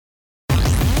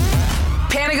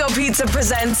Panago Pizza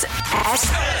presents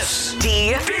SDPP,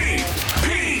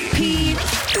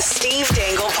 the Steve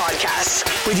Dangle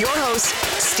Podcast, with your hosts,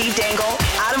 Steve Dangle,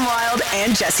 Adam Wilde,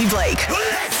 and Jesse Blake.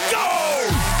 Let's go!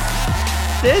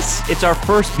 It's our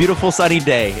first beautiful sunny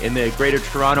day in the greater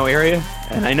Toronto area.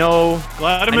 And I know...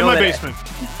 Glad I'm in my basement.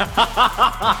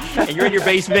 And you're in your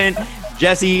basement.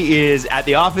 Jesse is at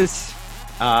the office,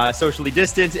 socially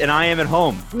distanced, and I am at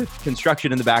home with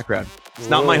construction in the background. It's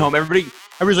not my home. Everybody's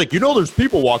like, there's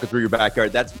people walking through your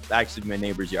backyard. That's actually my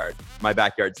neighbor's yard. My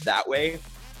backyard's that way,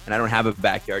 and I don't have a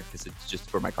backyard because it's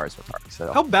just where my cars are parked.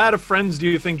 So, how bad of friends do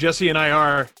you think Jesse and I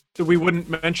are that we wouldn't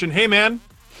mention, hey, man,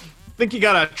 I think you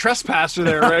got a trespasser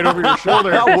there right over your shoulder?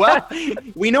 Well,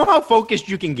 we know how focused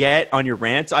you can get on your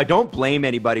rants. I don't blame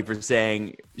anybody for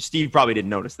saying Steve probably didn't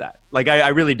notice that. Like, I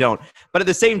really don't. But at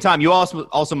the same time, you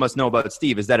also must know about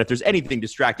Steve is that if there's anything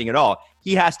distracting at all,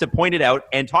 he has to point it out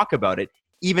and talk about it,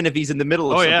 even if he's in the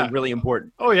middle of something really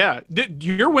important. Oh, yeah.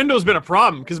 Your window's been a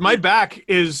problem because my back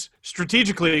is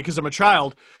strategically, because I'm a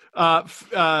child,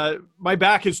 my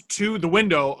back is to the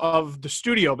window of the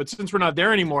studio. But since we're not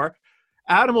there anymore,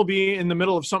 Adam will be in the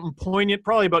middle of something poignant,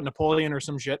 probably about Napoleon or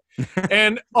some shit.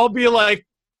 And I'll be like,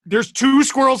 there's two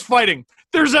squirrels fighting.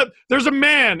 There's a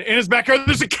man in his backyard.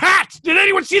 There's a cat. Did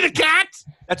anyone see the cat?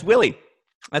 That's Willie.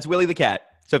 That's Willie the cat.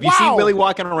 So if you see Willie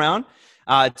walking around,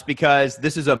 it's because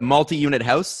this is a multi-unit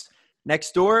house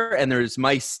next door, and there's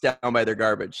mice down by their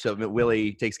garbage. So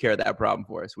Willie takes care of that problem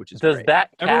for us, which is Does great.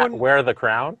 that cat wear the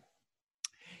crown?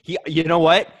 You know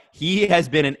what? He has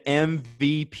been an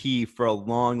MVP for a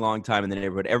long, long time in the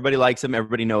neighborhood. Everybody likes him.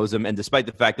 Everybody knows him. And despite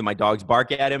the fact that my dogs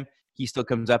bark at him, he still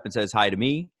comes up and says hi to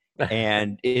me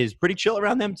and is pretty chill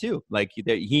around them too. Like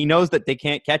he knows that they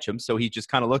can't catch him. So he just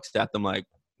kind of looks at them like,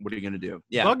 what are you going to do?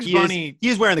 Yeah. Bugs Bunny. He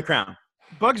is wearing the crown.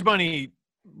 Bugs Bunny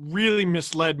really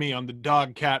misled me on the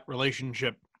dog-cat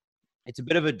relationship. It's a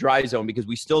bit of a dry zone because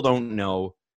we still don't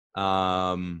know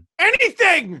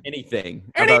anything any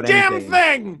damn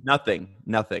thing. Nothing.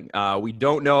 We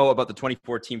don't know about the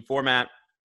 2014 format.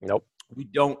 Nope. We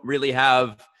don't really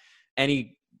have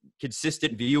any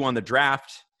consistent view on the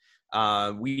draft.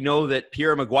 We know that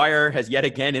Pierre Maguire has yet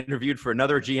again interviewed for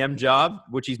another GM job,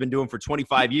 which he's been doing for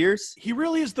 25 years. He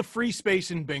really is the free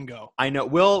space in bingo. I know.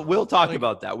 We'll talk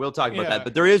about that. We'll talk about that.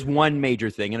 But there is one major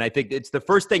thing, and I think it's the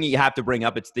first thing you have to bring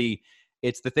up. It's the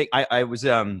thing.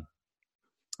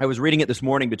 I was reading it this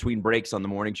morning between breaks on the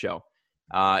morning show.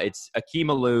 It's Akeem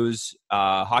Alou's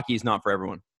Hockey is Not for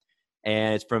Everyone.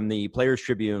 And it's from the Players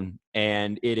Tribune.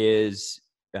 And it is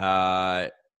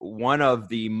one of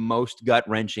the most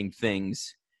gut-wrenching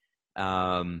things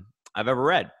I've ever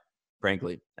read,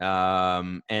 frankly.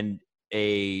 And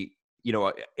a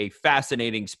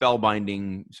fascinating,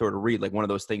 spellbinding sort of read, like one of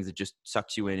those things that just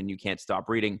sucks you in and you can't stop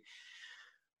reading.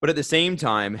 But at the same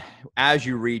time, as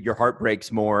you read, your heart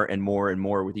breaks more and more and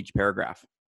more with each paragraph.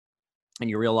 And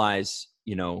you realize,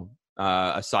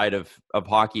 a side of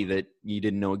hockey that you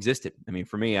didn't know existed. I mean,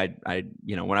 for me, I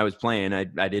when I was playing, I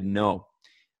didn't know.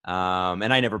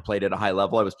 And I never played at a high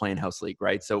level. I was playing house league,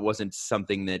 right? So it wasn't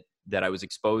something that I was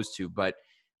exposed to. But,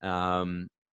 to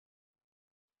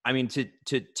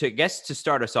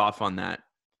start us off on that,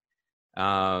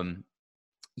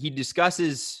 he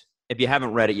discusses, if you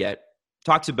haven't read it yet,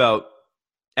 talks about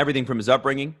everything from his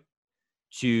upbringing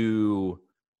to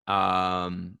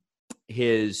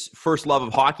his first love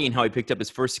of hockey and how he picked up his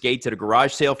first skates at a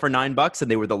garage sale for $9, and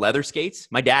they were the leather skates.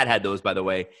 My dad had those, by the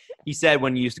way. He said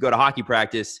when he used to go to hockey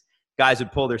practice, guys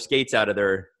would pull their skates out of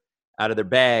their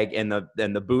bag, and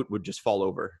the boot would just fall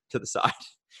over to the side,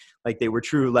 like they were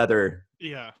true leather.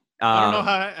 Yeah, I don't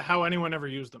know how anyone ever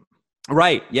used them.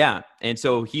 Right. Yeah. And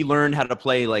so he learned how to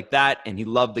play like that, and he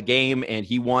loved the game, and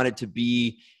he wanted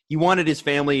his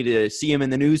family to see him in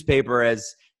the newspaper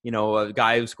as, a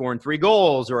guy who's scoring 3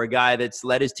 goals or a guy that's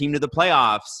led his team to the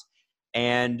playoffs.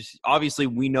 And obviously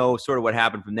we know sort of what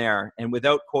happened from there, and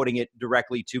without quoting it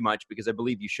directly too much, because I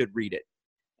believe you should read it.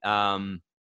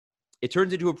 It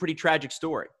turns into a pretty tragic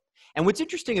story. And what's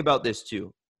interesting about this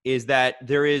too, is that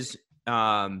there is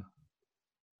a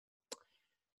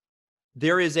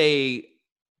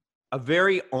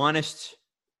very honest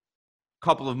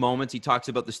couple of moments. He talks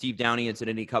about the Steve Downey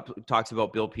incident. He talks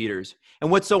about Bill Peters. And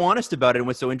what's so honest about it and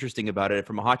what's so interesting about it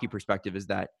from a hockey perspective is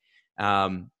that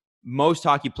most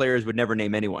hockey players would never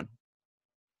name anyone,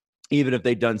 even if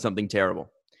they'd done something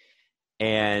terrible.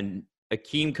 And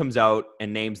Akeem comes out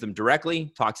and names them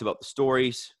directly, talks about the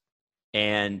stories,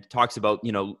 and talks about,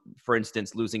 for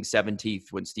instance, losing 7 teeth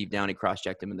when Steve Downey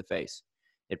cross-checked him in the face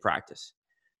at practice.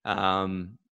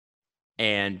 And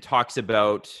talks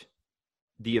about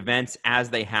the events as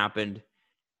they happened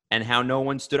and how no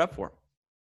one stood up for him.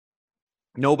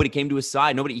 Nobody came to his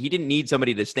side. He didn't need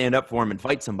somebody to stand up for him and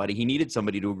fight somebody. He needed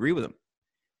somebody to agree with him.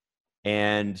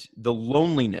 And the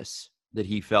loneliness that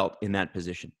he felt in that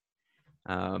position.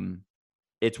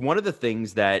 It's one of the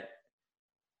things that,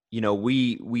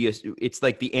 it's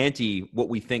like the anti what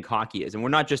we think hockey is. And we're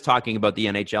not just talking about the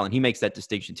NHL, and he makes that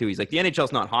distinction too. He's like, the NHL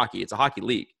is not hockey. It's a hockey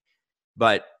league.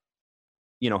 But,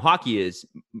 hockey is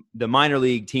the minor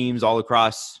league teams all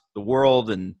across the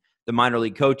world, and the minor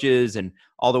league coaches, and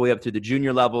all the way up to the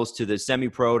junior levels, to the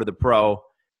semi-pro, to the pro.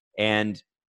 And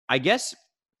I guess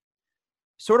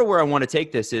sort of where I want to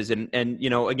take this is, and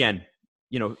again,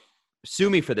 sue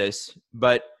me for this,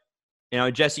 but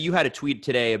Jesse, you had a tweet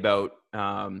today about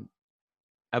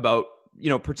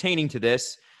pertaining to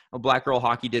this. Black Girl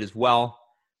Hockey did as well.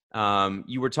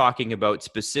 You were talking about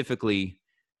specifically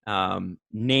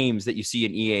names that you see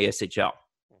in EASHL.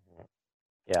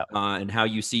 Yeah. And how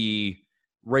you see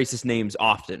racist names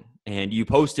often. And you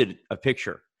posted a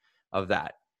picture of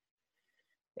that.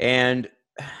 And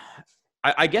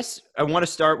I guess I want to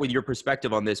start with your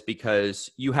perspective on this, because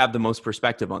you have the most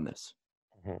perspective on this.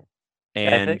 Mm-hmm.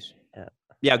 And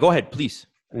yeah, go ahead, please.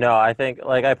 No, I think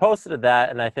I posted that,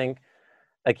 and I think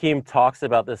Akeem talks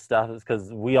about this stuff is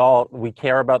because we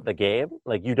care about the game.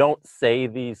 Like, you don't say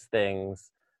these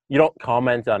things, you don't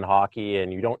comment on hockey,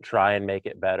 and you don't try and make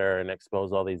it better and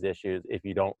expose all these issues if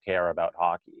you don't care about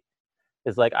hockey.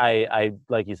 It's like I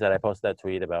like you said, I posted that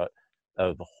tweet about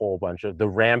the whole bunch of the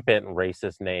rampant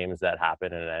racist names that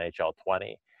happen in NHL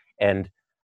 20, and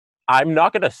I'm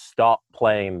not going to stop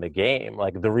playing the game.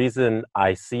 Like, the reason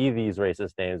I see these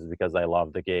racist names is because I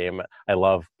love the game. I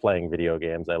love playing video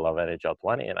games. I love NHL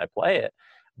 20 and I play it,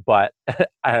 but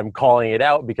I'm calling it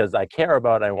out because I care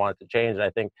about it. I want it to change. And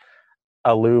I think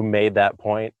Alou made that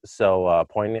point so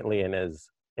poignantly in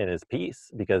his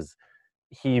piece, because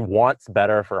he wants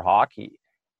better for hockey,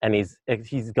 and he's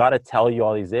got to tell you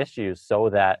all these issues so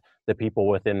that the people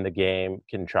within the game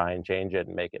can try and change it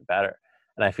and make it better.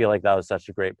 And I feel like that was such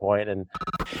a great point. And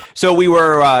so we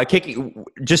were kicking,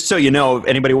 just so you know,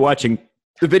 anybody watching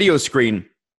the video screen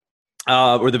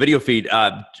or the video feed,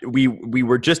 we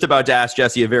were just about to ask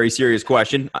Jesse a very serious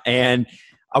question. And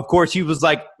of course, he was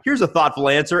like, here's a thoughtful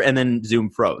answer, and then Zoom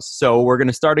froze. So we're going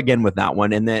to start again with that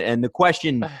one. And the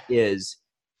question is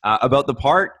about the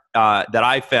part that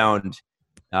I found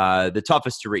the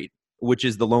toughest to read, which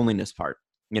is the loneliness part.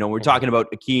 We're talking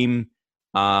about Akeem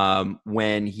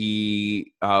when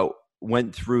he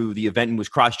went through the event and was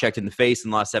cross-checked in the face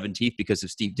and lost 7 teeth because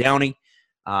of Steve Downey.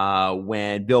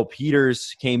 When Bill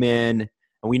Peters came in, and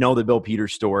we know the Bill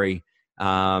Peters story.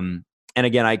 And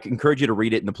again, I encourage you to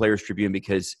read it in the Players Tribune,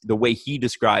 because the way he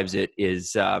describes it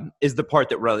is the part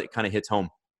that really kind of hits home.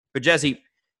 But Jesse,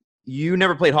 you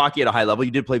never played hockey at a high level.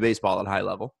 You did play baseball at a high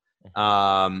level.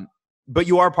 But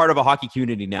you are part of a hockey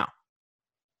community now.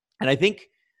 And I think,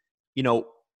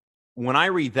 when I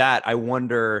read that, I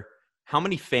wonder how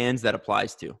many fans that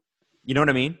applies to. You know what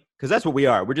I mean? Because that's what we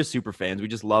are. We're just super fans. We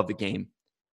just love the game.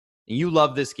 And you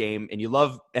love this game, and you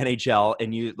love NHL,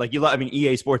 and you love,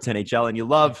 EA Sports NHL, and you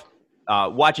love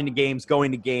watching the games,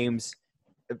 going to games,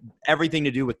 everything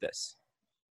to do with this.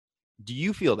 Do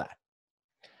you feel that?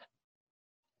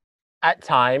 At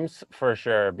times, for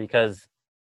sure, because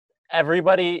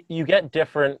you get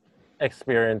different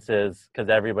experiences because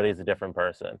everybody's a different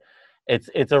person.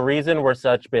 It's a reason we're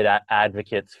such big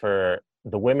advocates for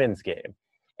the women's game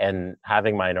and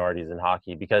having minorities in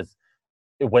hockey, because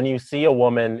when you see a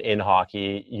woman in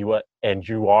hockey, you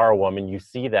are a woman, you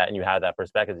see that and you have that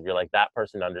perspective. You're like, that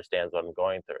person understands what I'm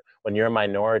going through. When you're a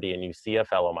minority and you see a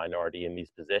fellow minority in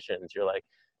these positions, you're like,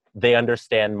 they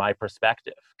understand my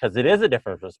perspective, because it is a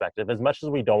different perspective. As much as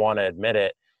we don't want to admit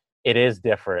it, it is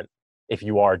different if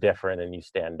you are different and you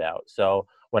stand out. So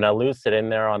when Alou's sitting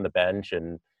there on the bench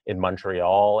and in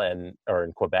Montreal or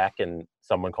in Quebec, and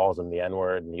someone calls him the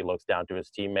N-word and he looks down to his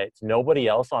teammates, nobody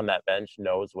else on that bench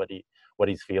knows what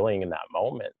he's feeling in that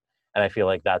moment. And I feel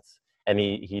like and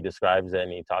he describes it,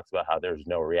 and he talks about how there's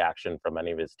no reaction from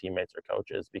any of his teammates or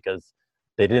coaches because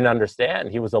they didn't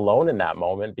understand. He was alone in that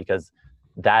moment because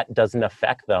that doesn't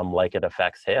affect them like it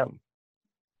affects him.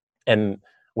 And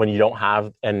when you don't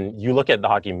have, and you look at the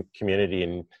hockey community,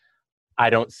 and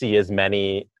I don't see as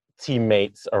many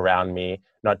teammates around me,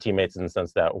 not teammates in the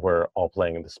sense that we're all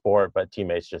playing in the sport, but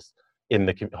teammates just in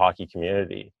the hockey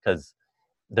community, because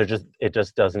it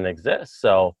just doesn't exist.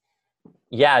 So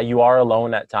yeah, you are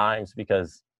alone at times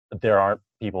because there aren't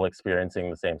people experiencing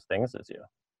the same things as you.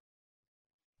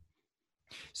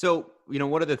 So,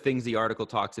 one of the things the article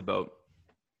talks about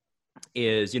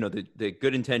is, the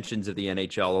good intentions of the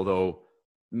NHL, although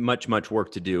much, much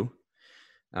work to do.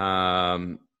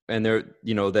 And there,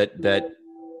 that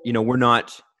he's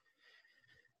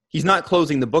not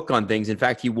closing the book on things. In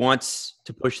fact, he wants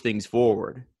to push things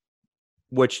forward,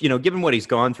 which, given what he's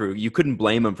gone through, you couldn't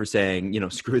blame him for saying,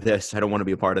 screw this. I don't want to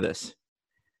be a part of this.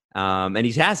 And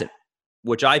he hasn't,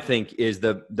 which I think is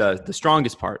the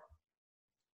strongest part.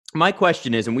 My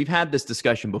question is, and we've had this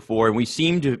discussion before, and we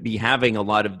seem to be having a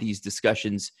lot of these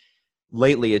discussions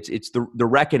lately. It's the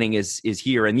reckoning is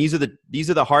here, and these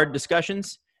are the hard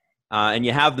discussions, and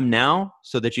you have them now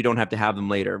so that you don't have to have them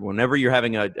later. Whenever you're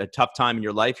having a tough time in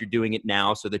your life, you're doing it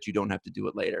now so that you don't have to do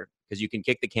it later, because you can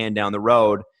kick the can down the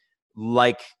road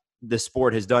like the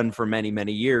sport has done for many,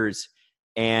 many years,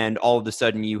 and all of a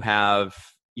sudden you have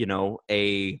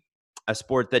a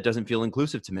sport that doesn't feel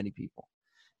inclusive to many people.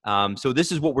 So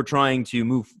this is what we're trying to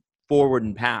move forward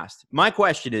and past. My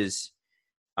question is,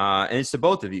 and it's to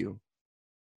both of you,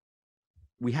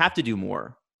 we have to do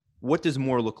more. What does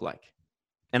more look like?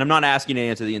 And I'm not asking you to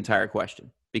answer the entire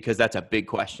question, because that's a big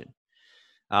question.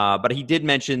 But he did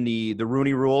mention the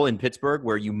Rooney Rule in Pittsburgh,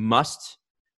 where you must,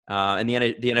 and the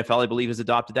NFL, I believe, has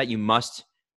adopted that. You must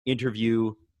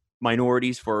interview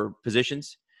minorities for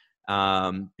positions,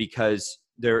 because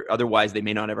otherwise they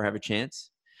may not ever have a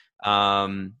chance.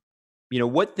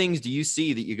 What things do you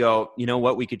see that you go,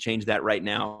 what, we could change that right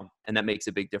now, and that makes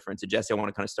a big difference? And Jesse, I want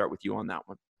to kind of start with you on that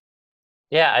one.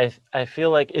 Yeah, I feel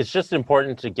like it's just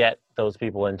important to get those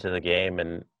people into the game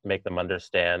and make them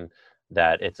understand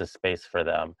that it's a space for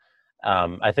them.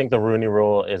 I think the Rooney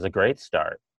Rule is a great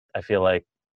start. I feel like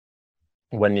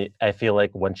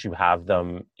once you have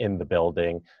them in the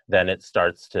building, then it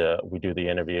starts we do the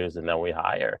interviews and then we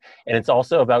hire. And it's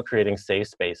also about creating safe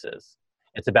spaces.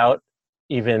 It's about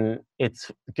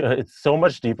it's so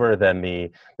much deeper than the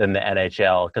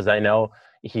NHL, because I know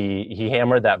he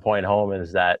hammered that point home,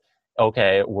 is that,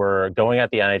 okay, we're going at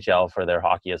the NHL for their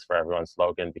hockey is for everyone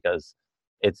slogan, because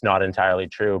it's not entirely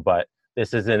true, but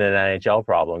this isn't an NHL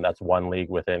problem. That's one league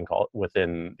within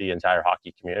the entire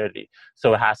hockey community.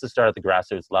 So it has to start at the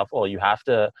grassroots level. You have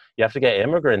to get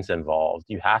immigrants involved.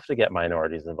 You have to get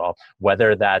minorities involved,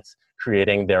 whether that's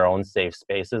creating their own safe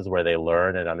spaces where they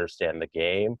learn and understand the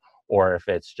game, or if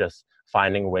it's just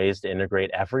finding ways to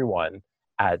integrate everyone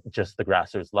at just the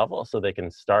grassroots level so they can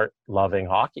start loving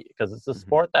hockey, because it's a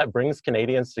sport that brings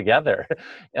Canadians together.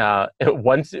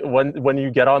 When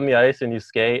you get on the ice and you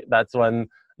skate, that's when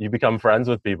you become friends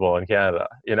with people in Canada.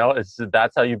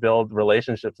 That's how you build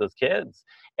relationships as kids,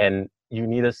 and you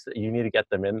need to get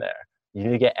them in there. You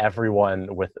need to get everyone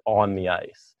on the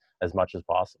ice as much as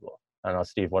possible. I don't know,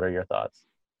 Steve, what are your thoughts?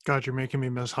 God, you're making me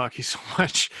miss hockey so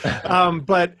much.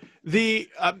 But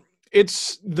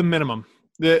it's the minimum.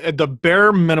 The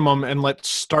bare minimum, and let's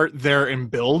start there and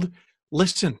build.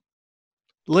 Listen,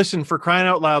 for crying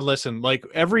out loud, listen. Like,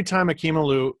 every time Akeem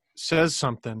Alou says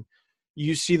something,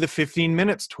 you see the 15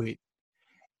 minutes tweet.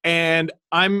 And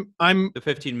I'm the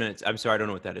 15 minutes. I'm sorry, I don't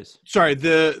know what that is. Sorry,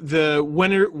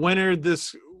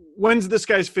 when's this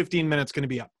guy's 15 minutes going to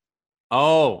be up?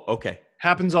 Oh, okay.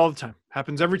 Happens all the time.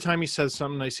 Happens every time he says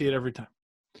something. I see it every time.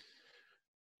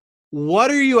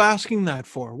 What are you asking that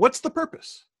for? What's the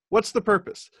purpose?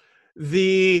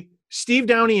 The Steve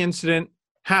Downey incident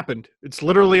happened. It's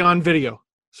literally on video.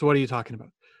 So what are you talking about?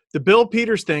 The Bill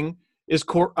Peters thing is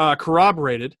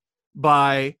corroborated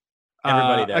by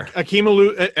everybody there. Akeem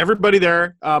Alou, everybody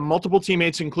there, multiple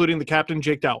teammates, including the captain,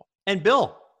 Jake Dowell. And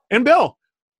Bill.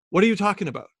 What are you talking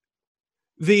about?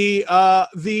 The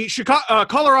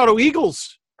Colorado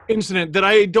Eagles incident that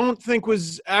I don't think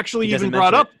was actually even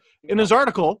brought up in his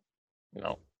article.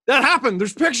 No. That happened.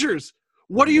 There's pictures.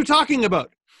 What are you talking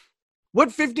about?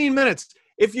 What 15 minutes?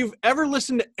 If you've ever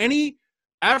listened to any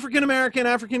African-American,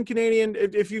 African-Canadian,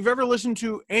 if you've ever listened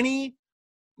to any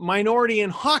minority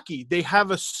in hockey, they have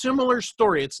a similar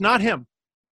story. It's not him.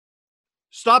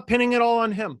 Stop pinning it all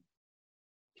on him.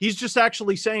 He's just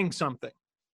actually saying something.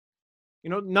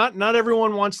 Not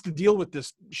everyone wants to deal with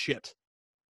this shit,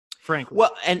 frankly.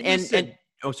 Well, and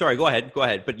oh, sorry, go ahead.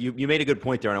 But you made a good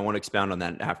point there, and I want to expound on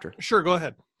that after. Sure, go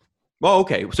ahead. Well,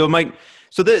 okay. So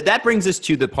that brings us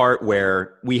to the part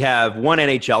where we have one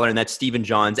NHLer, and that's Stephen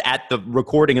Johns, at the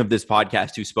recording of this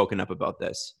podcast, who's spoken up about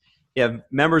this. You have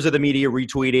members of the media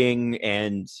retweeting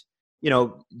and,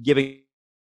 giving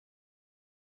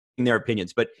their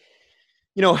opinions. But,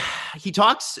 he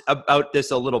talks about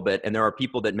this a little bit, and there are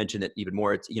people that mention it even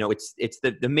more. It's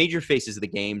the major faces of the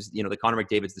games, the Connor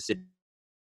McDavid's, the Sidney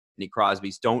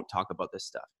Crosby's don't talk about this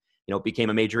stuff. It became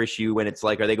a major issue when it's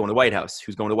like, are they going to the White House?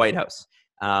 Who's going to the White House?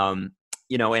 And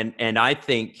I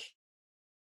think,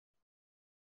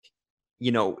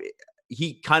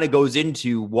 he kind of goes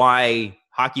into why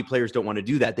hockey players don't want to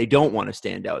do that. They don't want to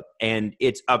stand out. And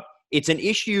it's an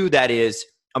issue that is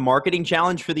a marketing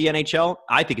challenge for the NHL.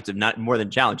 I think it's not more than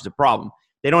a challenge; it's a problem.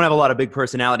 They don't have a lot of big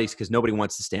personalities because nobody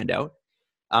wants to stand out,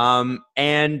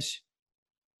 and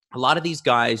a lot of these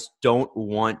guys don't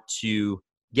want to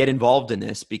get involved in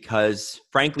this because,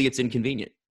 frankly, it's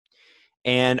inconvenient.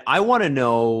 And I want to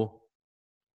know,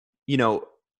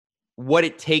 what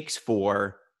it takes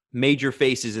for major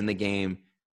faces in the game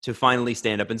to finally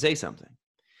stand up and say something.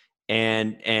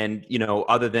 And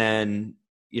other than,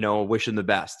 wish them the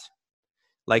best.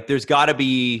 Like, there's got to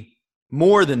be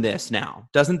more than this now,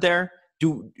 doesn't there?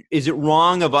 Is it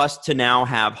wrong of us to now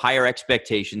have higher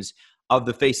expectations of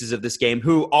the faces of this game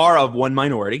who are of one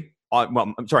minority,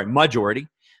 majority,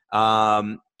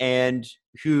 and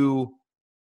who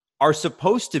are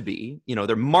supposed to be,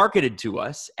 they're marketed to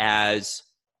us as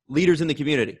leaders in the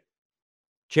community,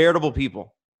 charitable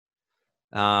people,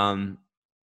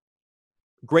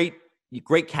 great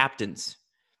captains.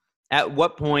 At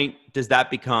what point does that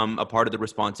become a part of the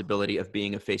responsibility of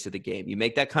being a face of the game? You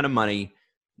make that kind of money.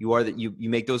 You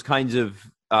make those kinds of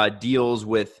deals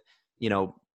with,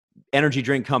 energy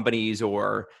drink companies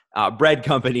or bread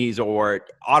companies or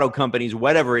auto companies,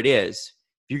 whatever it is.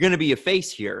 If you're going to be a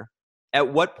face here, at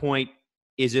what point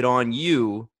is it on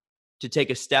you to take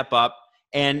a step up?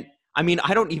 And I mean,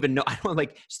 I don't even know. I don't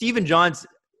like Stephen Johns.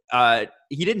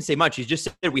 He didn't say much. He just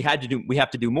said we have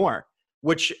to do more,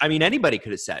 which I mean, anybody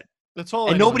could have said. That's all.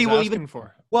 And nobody will even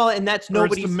for. Well, and that's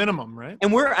nobody's the minimum, right?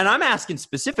 And I'm asking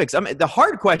specifics. The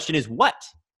hard question is what?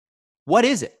 What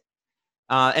is it?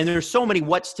 And there's so many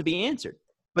what's to be answered.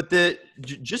 But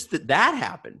just that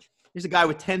happened. Here's a guy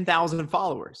with 10,000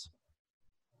 followers.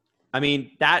 I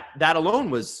mean, that alone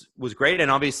was great.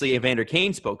 And obviously Evander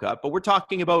Kane spoke up, but we're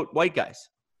talking about white guys.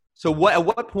 So at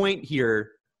what point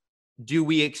here do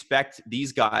we expect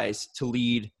these guys to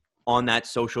lead on that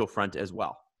social front as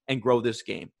well and grow this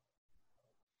game?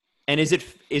 And is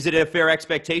it a fair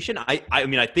expectation? I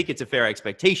mean, I think it's a fair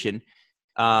expectation.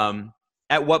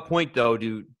 At what point though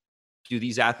do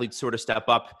these athletes sort of step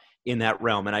up in that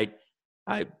realm? And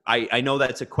I know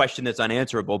that's a question that's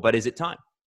unanswerable, but is it time?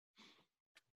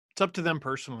 It's up to them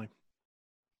personally,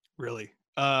 really.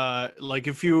 Like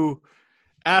if you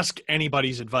ask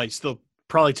anybody's advice, they'll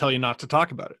probably tell you not to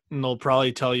talk about it. And they'll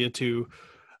probably tell you to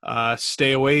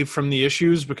stay away from the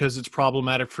issues because it's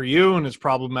problematic for you and it's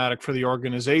problematic for the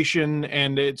organization.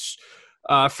 And it's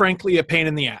frankly a pain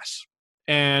in the ass.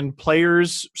 And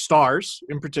players, stars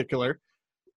in particular,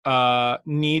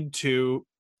 need to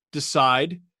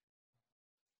decide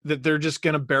that they're just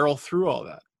going to barrel through all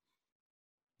that.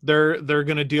 They're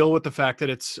going to deal with the fact that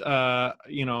it's they're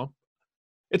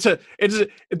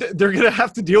going to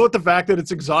have to deal with the fact that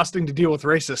it's exhausting to deal with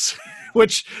racists,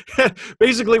 which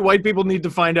basically white people need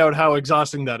to find out how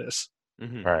exhausting that is.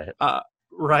 Mm-hmm. Right.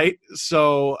 Right.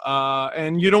 So,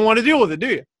 and you don't want to deal with it, do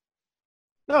you?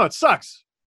 No, it sucks.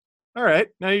 All right.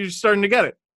 Now you're starting to get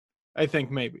it, I think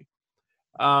maybe.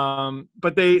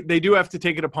 But they do have to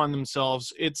take it upon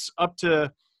themselves. It's up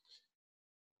to,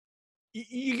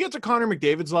 you get to Connor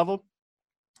McDavid's level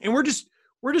and we're just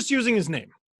using his name,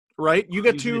 right? You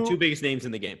get to the two biggest names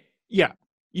in the game. Yeah.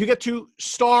 You get to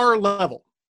star level,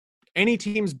 any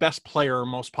team's best player or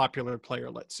most popular player,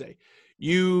 let's say.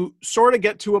 You sort of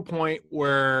get to a point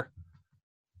where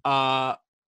the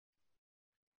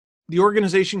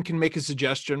organization can make a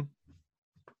suggestion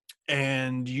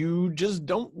and you just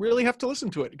don't really have to listen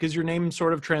to it because your name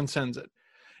sort of transcends it.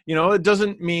 It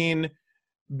doesn't mean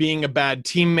being a bad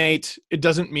teammate. It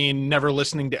doesn't mean never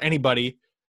listening to anybody.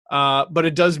 But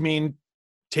it does mean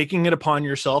taking it upon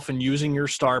yourself and using your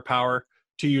star power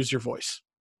to use your voice,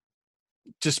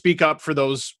 to speak up for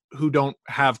those who don't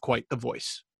have quite the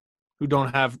voice, who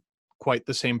don't have quite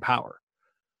the same power.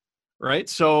 Right.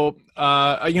 So,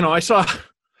 I saw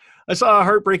a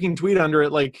heartbreaking tweet under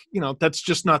it. Like, that's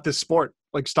just not this sport.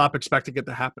 Like, stop expecting it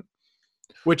to happen,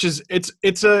 which is,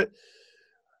 it's a,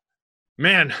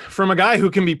 man, from a guy who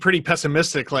can be pretty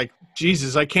pessimistic, like,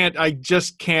 Jesus, I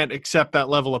just can't accept that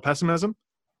level of pessimism.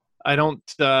 I don't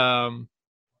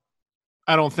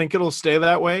think it'll stay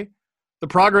that way. The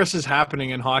progress is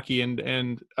happening in hockey,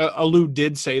 and Alou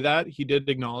did say that. He did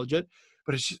acknowledge it,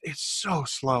 but it's so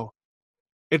slow.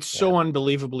 It's so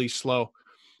unbelievably slow.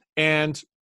 And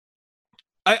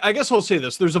I guess I'll say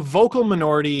this. There's a vocal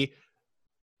minority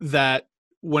that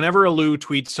whenever Alou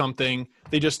tweets something,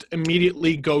 they just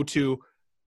immediately go to,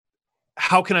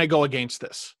 how can I go against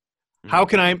this? How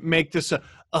can I make this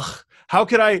how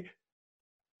could I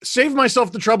save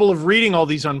myself the trouble of reading all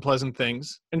these unpleasant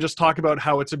things and just talk about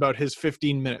how it's about his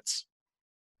 15 minutes,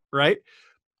 right?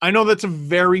 I know that's a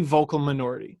very vocal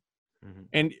minority. Mm-hmm.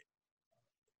 And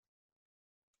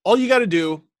all you got to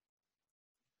do,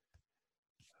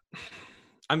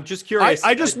 I'm just curious.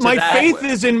 My faith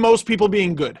is in most people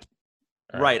being good.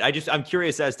 Right. I'm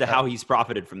curious as to how he's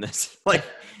profited from this. Like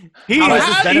he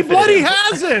bloody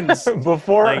hasn't.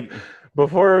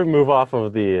 Before we move off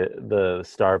of the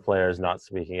star players not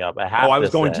speaking up, I was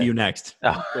going to you next.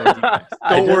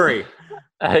 Don't worry.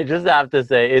 I just have to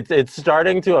say it's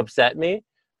starting to upset me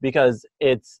because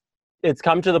it's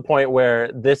come to the point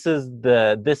where this is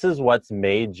what's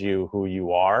made you who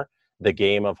you are. The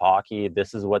game of hockey.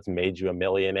 This is what's made you a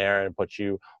millionaire and put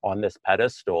you on this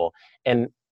pedestal. And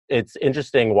it's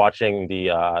interesting watching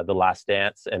the Last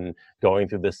Dance and going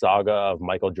through the saga of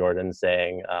Michael Jordan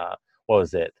saying, what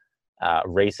was it?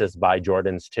 Racist by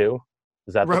Jordans too.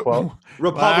 Is that the quote?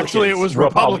 Actually, it was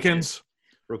Republicans.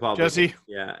 Jesse.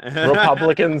 Yeah.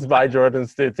 Republicans by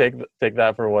Jordans too. Take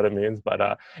that for what it means.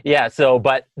 But it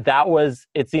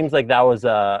seems like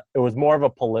it was more of a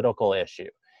political issue.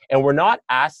 And we're not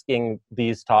asking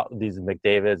these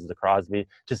McDavids, the Crosby,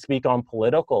 to speak on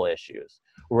political issues.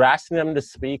 We're asking them to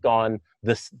speak on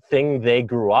this thing they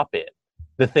grew up in,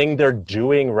 the thing they're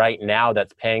doing right now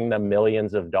that's paying them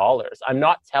millions of dollars. I'm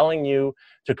not telling you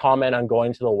to comment on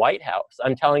going to the White House.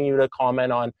 I'm telling you to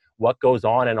comment on what goes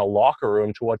on in a locker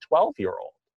room to a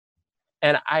 12-year-old.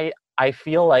 And I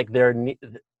feel like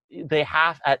they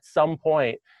have, at some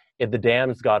point, if the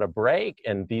dam's got to break,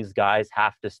 and these guys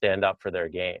have to stand up for their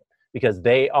game, because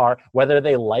they are, whether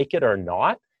they like it or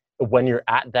not, when you're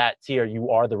at that tier, you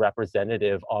are the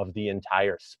representative of the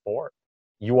entire sport.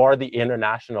 You are the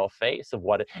international face of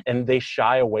and they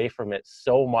shy away from it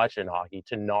so much in hockey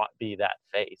to not be that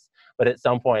face. But at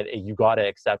some point, you got to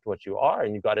accept what you are,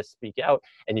 and you got to speak out,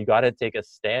 and you got to take a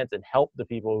stance and help the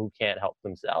people who can't help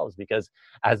themselves. Because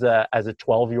as a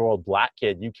 12-year-old black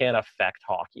kid, you can't affect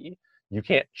hockey. You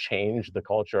can't change the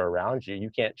culture around you. You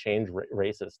can't change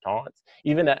racist taunts.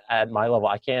 Even at my level,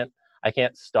 I can't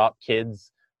stop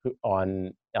kids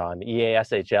on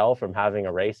EASHL from having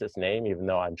a racist name, even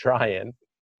though I'm trying.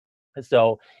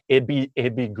 So it'd be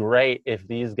great if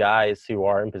these guys who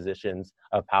are in positions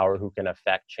of power, who can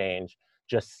affect change,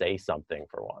 just say something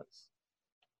for once.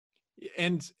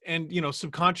 And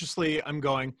subconsciously I'm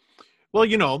going, well,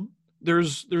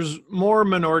 there's more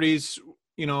minorities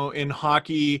in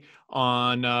hockey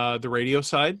on the radio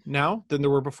side now than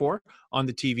there were before, on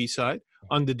the TV side,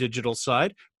 on the digital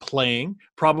side, playing,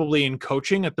 probably in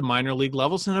coaching at the minor league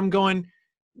levels. And I'm going,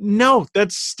 no,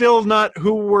 that's still not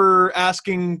who we're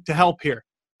asking to help here.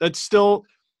 That's still,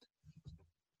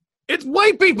 it's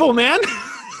white people, man.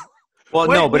 Well,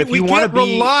 no, but if you want to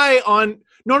rely on,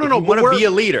 no, if you want to be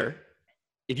a leader,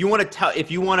 if you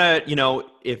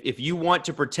want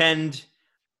to pretend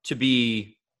to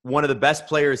be one of the best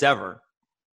players ever,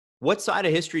 what side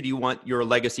of history do you want your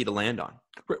legacy to land on?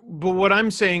 But what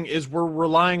I'm saying is we're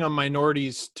relying on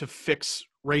minorities to fix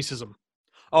racism.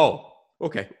 Oh,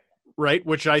 okay. Right?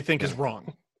 Which I think is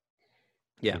wrong.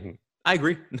 Yeah. I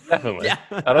agree. Definitely. Yeah.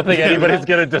 I don't think anybody's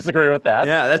going to disagree with that.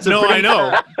 Yeah, that's I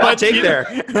know. But take there.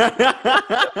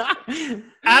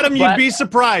 Adam, you'd be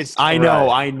surprised. I know.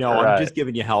 Right. I'm just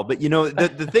giving you hell. But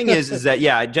the thing is that,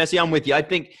 yeah, Jesse, I'm with you. I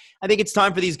think it's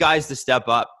time for these guys to step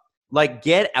up. Like,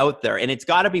 get out there. And it's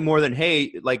got to be more than,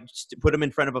 hey, like, just put them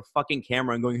in front of a fucking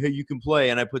camera and going, hey, you can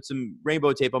play. And I put some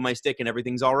rainbow tape on my stick and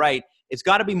everything's all right. It's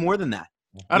got to be more than that.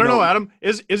 I don't know, Adam.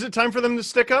 Is it time for them to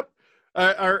stick up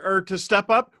or to step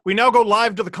up? We now go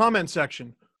live to the comment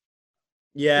section.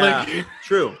 Yeah,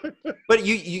 true. But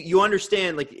you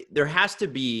understand, like, there has to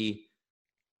be,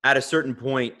 at a certain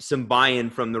point, some buy-in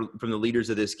from the leaders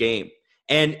of this game.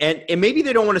 And maybe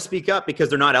they don't want to speak up because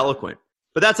they're not eloquent.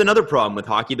 But that's another problem with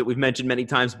hockey that we've mentioned many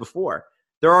times before.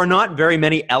 There are not very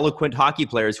many eloquent hockey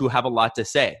players who have a lot to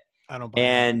say. I don't buy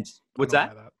that. What's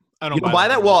that? I don't you don't buy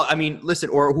that? Well, I mean, listen,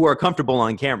 or who are comfortable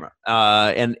on camera.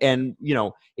 And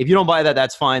if you don't buy that,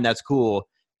 that's fine. That's cool.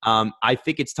 I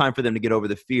think it's time for them to get over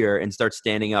the fear and start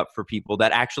standing up for people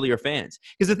that actually are fans.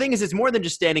 Because the thing is, it's more than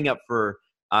just standing up for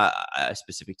a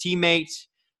specific teammate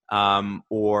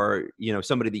or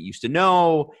somebody that you used to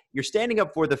know. You're standing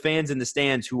up for the fans in the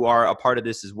stands who are a part of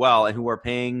this as well and who are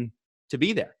paying to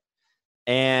be there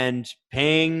and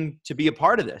paying to be a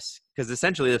part of this, because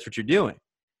essentially that's what you're doing.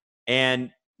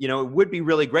 And it would be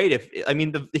really great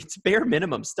it's bare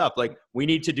minimum stuff. Like, we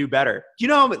need to do better.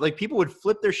 Like, people would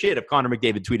flip their shit if Connor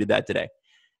McDavid tweeted that today.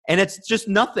 And it's just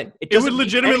nothing. It would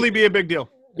legitimately be a big deal.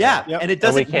 Yeah. Yep. And it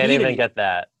doesn't. And we can't even get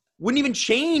that. Wouldn't even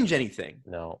change anything.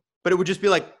 No. But it would just be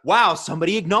like, wow,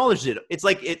 somebody acknowledged it. It's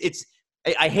like,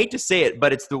 I hate to say it,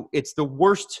 but it's the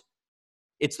worst.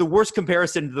 It's the worst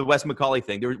comparison to the Wes McCauley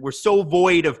thing. We're so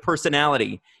void of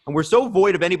personality, and we're so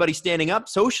void of anybody standing up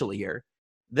socially here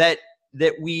that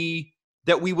we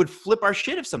would flip our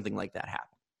shit if something like that happened.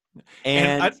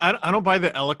 And I don't buy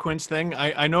the eloquence thing.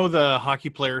 I know the hockey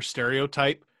player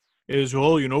stereotype is,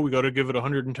 well, we got to give it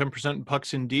 110%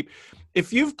 pucks in deep.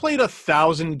 If you've played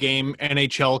 1,000-game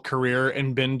NHL career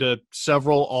and been to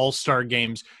several all-star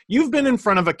games, you've been in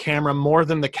front of a camera more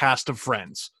than the cast of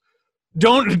Friends.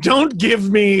 Don't give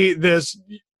me this.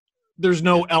 There's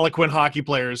no eloquent hockey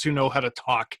players who know how to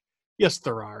talk. Yes,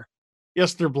 there are.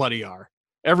 Yes, there bloody are.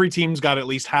 Every team's got at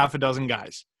least half a dozen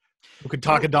guys who could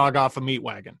talk a dog off a meat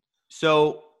wagon.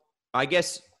 So I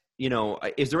guess,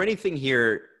 is there anything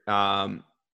here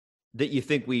that you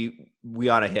think we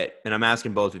ought to hit? And I'm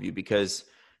asking both of you because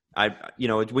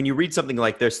when you read something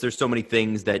like this, there's so many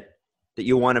things that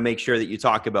you want to make sure that you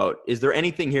talk about. Is there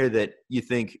anything here that you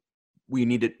think we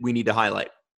need to highlight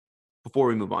before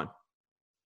we move on?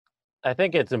 I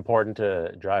think it's important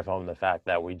to drive home the fact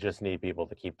that we just need people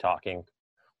to keep talking.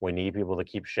 We need people to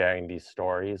keep sharing these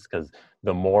stories, because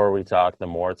the more we talk, the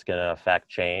more it's going to affect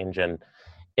change. And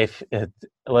I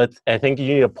think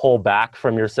you need to pull back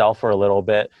from yourself for a little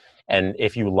bit. And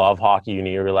if you love hockey, you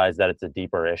need to realize that it's a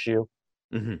deeper issue.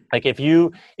 Mm-hmm. Like if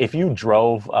you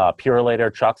drove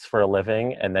Purolator trucks for a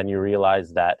living, and then you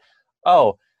realize that,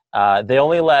 they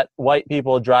only let white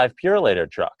people drive Purolator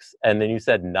trucks, and then you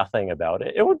said nothing about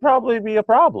it, it would probably be a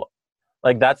problem.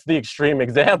 Like, that's the extreme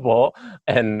example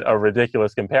and a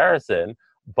ridiculous comparison,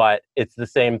 but it's the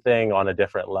same thing on a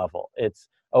different level. It's,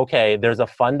 okay, there's a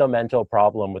fundamental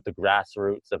problem with the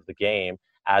grassroots of the game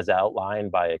as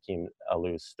outlined by Akeem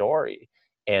Alou's story,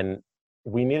 and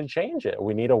we need to change it.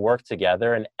 We need to work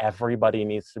together, and everybody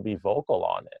needs to be vocal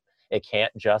on it. It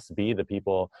can't just be the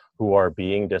people who are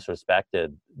being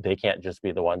disrespected. They can't just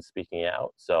be the ones speaking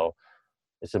out. So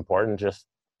it's important to just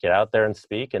get out there and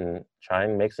speak and try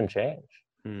and make some change.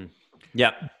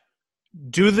 Yeah.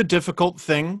 Do the difficult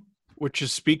thing, which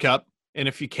is speak up. And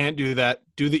if you can't do that,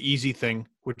 do the easy thing,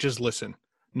 which is listen.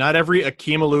 Not every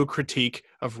Akeem Alou critique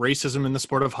of racism in the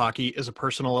sport of hockey is a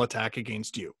personal attack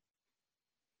against you.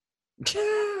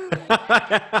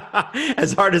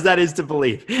 As hard as that is to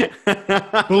believe.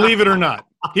 Believe it or not.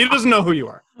 He doesn't know who you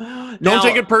are. Don't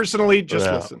take it personally.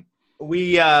 Just listen.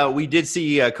 We did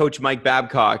see Coach Mike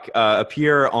Babcock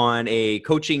appear on a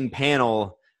coaching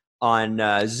panel on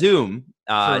Zoom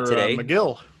today.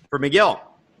 For McGill.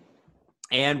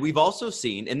 And we've also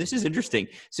seen, and this is interesting,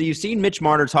 so you've seen Mitch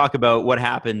Marner talk about what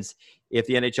happens if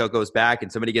the NHL goes back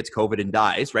and somebody gets COVID and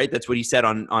dies, right? That's what he said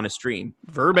on a stream.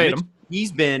 Verbatim.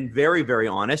 He's been very, very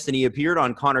honest, and he appeared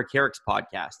on Connor Carrick's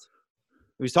podcast.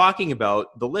 He was talking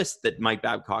about the list that Mike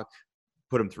Babcock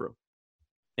put him through.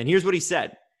 And here's what he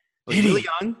said. I was really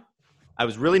young. I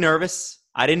was really nervous.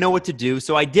 I didn't know what to do,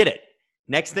 so I did it.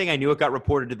 Next thing I knew, it got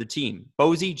reported to the team.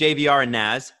 Bozy, JVR, and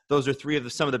Naz. Those are three of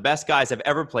some of the best guys I've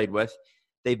ever played with.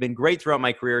 They've been great throughout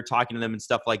my career, talking to them and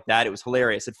stuff like that. It was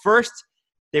hilarious. At first,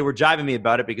 they were jiving me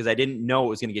about it because I didn't know it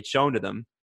was going to get shown to them.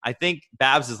 I think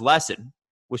Babs' lesson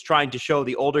was trying to show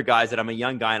the older guys that I'm a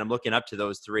young guy and I'm looking up to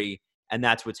those three, and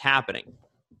that's what's happening.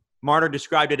 Marner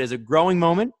described it as a growing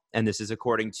moment, and this is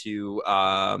according to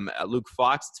Luke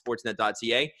Fox at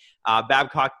Sportsnet.ca.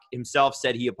 Babcock himself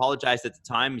said he apologized at the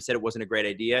time. He said it wasn't a great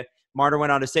idea. Marner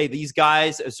went on to say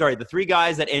the three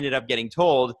guys that ended up getting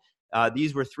told,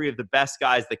 these were three of the best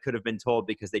guys that could have been told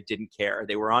because they didn't care.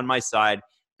 They were on my side.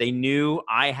 They knew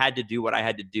I had to do what I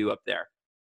had to do up there.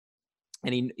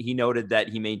 And he noted that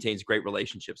he maintains great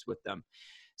relationships with them.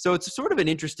 So it's sort of an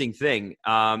interesting thing.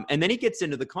 And then he gets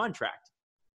into the contract.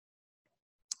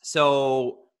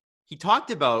 So he talked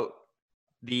about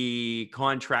the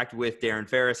contract with Darren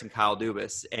Ferris and Kyle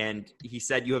Dubas. And he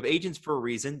said, you have agents for a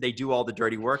reason. They do all the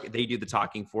dirty work. They do the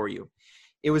talking for you.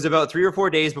 It was about 3 or 4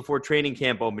 days before training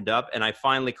camp opened up. And I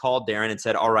finally called Darren and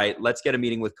said, all right, let's get a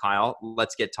meeting with Kyle.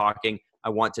 Let's get talking. I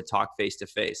want to talk face to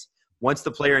face. Once the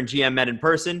player and GM met in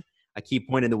person, a key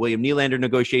point in the William Nylander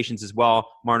negotiations as well,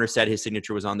 Marner said his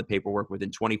signature was on the paperwork within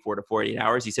 24 to 48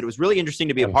 hours. He said it was really interesting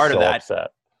to be a part of that.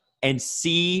 Upset. And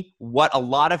see what a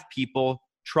lot of people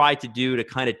try to do to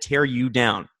kind of tear you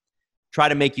down, try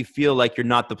to make you feel like you're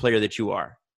not the player that you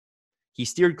are. He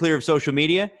steered clear of social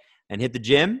media and hit the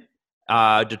gym,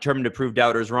 determined to prove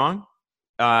doubters wrong.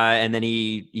 And then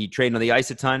he trained on the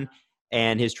ice a ton.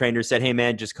 And his trainer said, hey,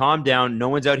 man, just calm down. No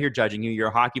one's out here judging you. You're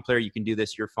a hockey player. You can do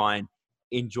this. You're fine.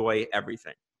 Enjoy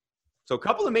everything. So a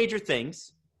couple of major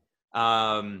things.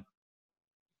 You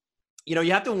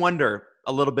have to wonder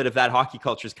a little bit if that hockey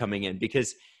culture is coming in,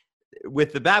 because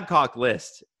with the Babcock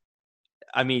list,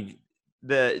 I mean,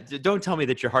 don't tell me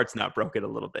that your heart's not broken a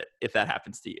little bit if that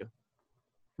happens to you,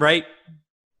 right?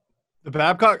 The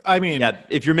Babcock, I mean, yeah.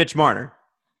 If you're Mitch Marner,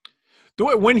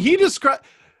 when he described,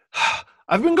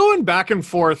 I've been going back and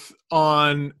forth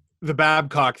on the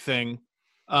Babcock thing.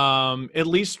 at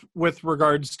least with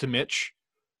regards to Mitch,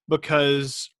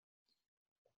 because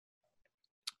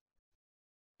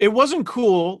it wasn't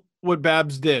cool what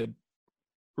Babs did,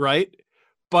 right?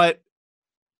 But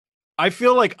I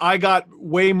feel like I got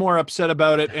way more upset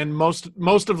about it, and most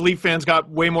of Leaf fans got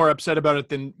way more upset about it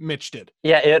than Mitch did.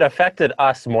 Yeah, it affected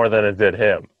us more than it did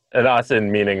him, and us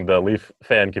in meaning the Leaf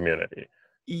fan community.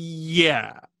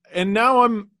 Yeah, and now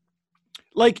I'm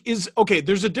like,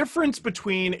 there's a difference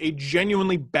between a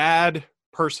genuinely bad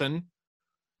person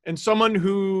and someone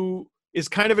who is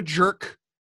kind of a jerk,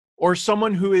 or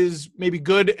someone who is maybe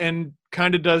good and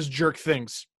kind of does jerk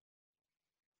things.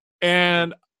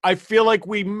 And I feel like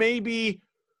we maybe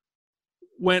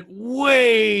went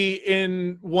way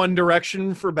in one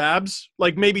direction for Babs,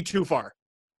 like maybe too far.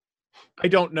 I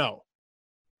don't know.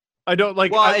 I don't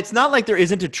like. Well, it's not like there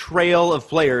isn't a trail of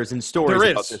players and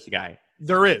stories about this guy.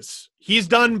 There is. He's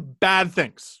done bad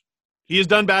things. He has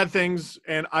done bad things,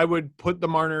 and I would put the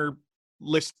Marner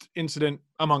list incident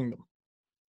among them.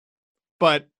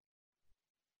 But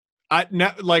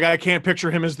I can't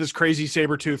picture him as this crazy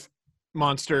saber-tooth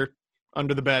monster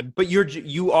under the bed. But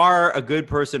you are a good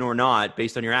person or not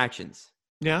based on your actions.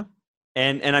 Yeah.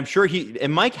 And I'm sure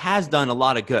Mike has done a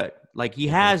lot of good. Like, he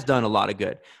has done a lot of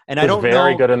good. And He's I don't know.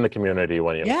 very good in the community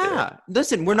when you. Yeah.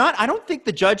 Listen, I don't think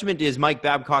the judgment is Mike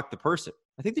Babcock the person.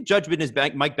 I think the judgment is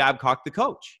Mike Babcock the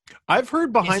coach. I've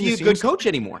heard behind the scenes. Is he a good coach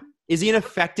anymore? Is he an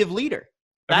effective leader?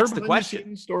 That's the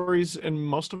question. Stories, and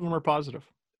most of them are positive.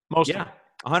 Yeah,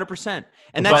 100%.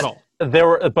 And that's all.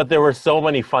 There were so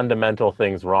many fundamental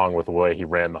things wrong with the way he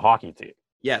ran the hockey team.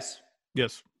 Yes.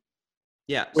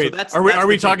 Yeah. Wait, so are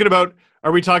we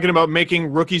talking about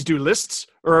making rookies do lists,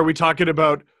 or are we talking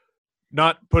about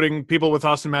not putting people with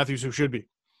Austin Matthews who should be?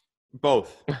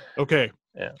 Both. Okay.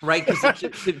 Yeah. Right. Because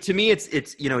to me,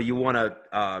 it's you want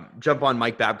to jump on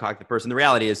Mike Babcock the person. The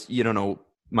reality is you don't know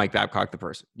Mike Babcock the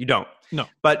person. You don't. No.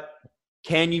 But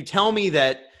can you tell me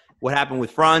that what happened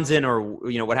with Franzen, or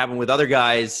what happened with other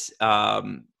guys,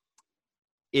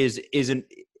 is an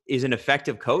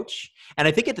effective coach? And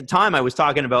I think at the time I was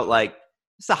talking about, like,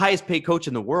 it's the highest paid coach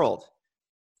in the world,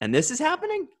 and this is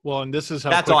happening. Well, and this is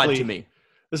how that's odd to me.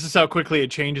 This is how quickly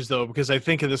it changes, though, because I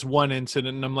think of this one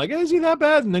incident, and I'm like, is he that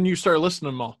bad? And then you start listing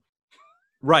them all.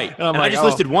 Right. And I just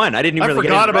listed one. I didn't even really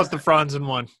forgot about the Franzen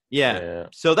one. Yeah.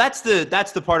 So that's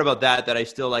the part about that I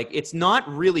still like. It's not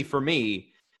really for me.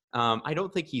 I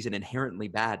don't think he's an inherently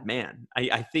bad man.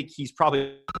 I think he's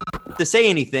probably to say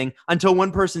anything until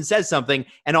one person says something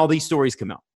and all these stories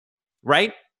come out.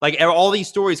 Right? Like, all these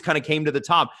stories kind of came to the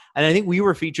top. And I think we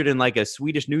were featured in like a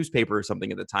Swedish newspaper or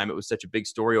something at the time. It was such a big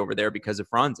story over there because of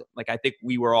Franzen. Like, I think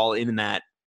we were all in that.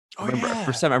 I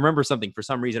remember something for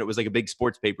some reason. It was like a big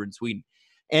sports paper in Sweden.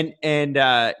 And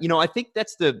I think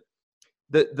that's the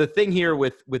thing here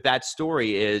with that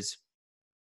story is,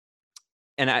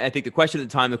 and I think the question at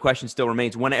the time, the question still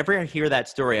remains, whenever I hear that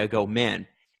story, I go, man,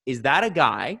 is that a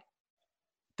guy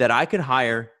that I could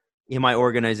hire in my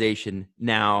organization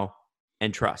now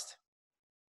and trust?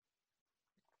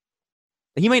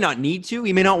 He may not need to,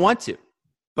 he may not want to,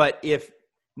 but if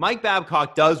Mike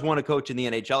Babcock does want to coach in the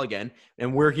NHL again,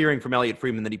 and we're hearing from Elliot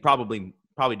Friedman that he probably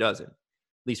doesn't, at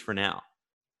least for now,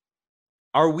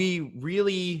 are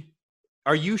you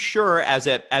sure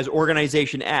as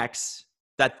organization X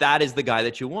that is the guy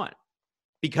that you want?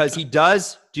 Because he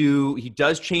does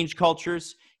change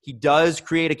cultures, he does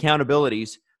create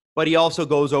accountabilities, but he also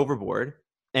goes overboard.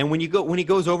 And when he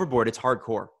goes overboard, it's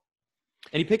hardcore.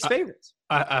 And he picks favorites.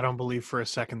 I don't believe for a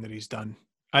second that he's done.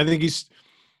 I think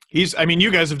he's I mean, you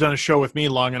guys have done a show with me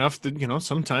long enough that,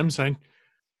 sometimes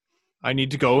I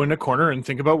need to go in a corner and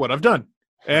think about what I've done.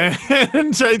 And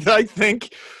I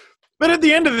think, but at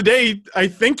the end of the day, I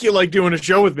think you like doing a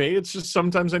show with me. It's just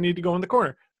sometimes I need to go in the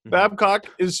corner. Mm-hmm. Babcock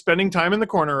is spending time in the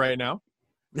corner right now.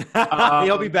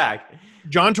 He'll be back.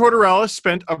 John Tortorella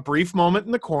spent a brief moment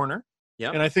in the corner.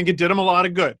 Yep. And I think it did him a lot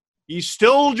of good. He's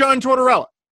still John Tortorella.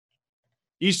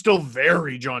 He's still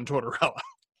very John Tortorella.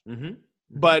 Mm-hmm.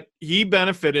 But he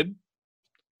benefited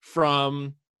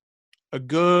from a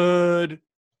good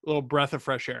little breath of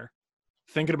fresh air,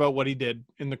 thinking about what he did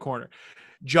in the corner.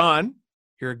 John,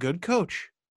 you're a good coach.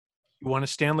 You won a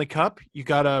Stanley Cup. You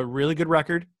got a really good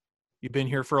record. You've been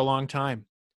here for a long time.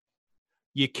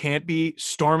 You can't be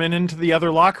storming into the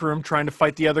other locker room trying to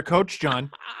fight the other coach,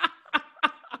 John.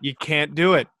 You can't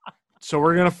do it. So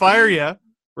we're going to fire you.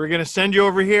 We're going to send you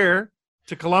over here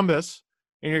to Columbus,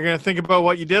 and you're going to think about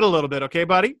what you did a little bit. Okay,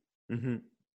 buddy? Mm-hmm.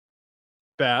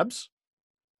 Babs,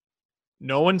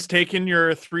 no one's taken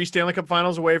your 3 Stanley Cup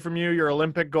finals away from you, your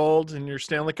Olympic gold, and your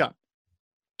Stanley Cup.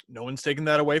 No one's taken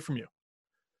that away from you.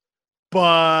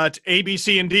 But A, B,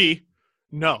 C, and D,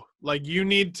 No, like you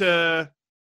need to.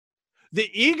 The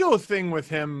ego thing with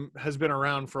him has been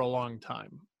around for a long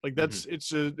time. Like that's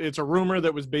it's a rumor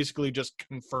that was basically just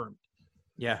confirmed.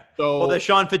 Yeah. So well, the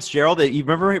Sean Fitzgerald. You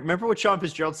remember what Sean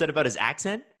Fitzgerald said about his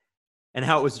accent and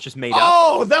how it was just made up.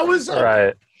 Oh, that was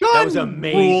right. That was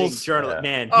amazing. Journalist,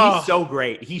 Yeah. man. He's so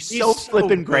great. He's so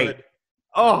flippin' great.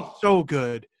 Oh, so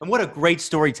good. And what a great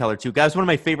storyteller too, guys. One of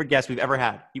my favorite guests we've ever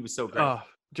had. He was so great. Oh,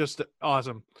 just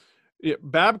awesome. Yeah,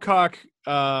 Babcock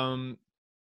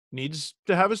needs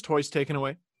to have his toys taken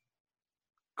away.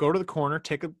 Go to the corner,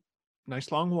 take a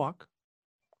nice long walk.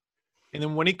 And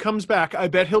then when he comes back, I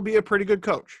bet he'll be a pretty good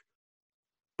coach.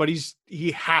 But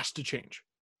he has to change.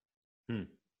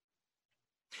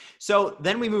 So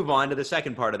then we move on to the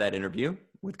second part of that interview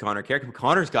with Connor Carrick.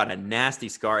 Connor's got a nasty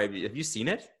scar. Have you seen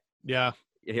it? Yeah.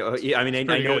 I mean,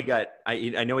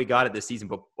 I know he got it this season,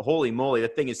 but holy moly,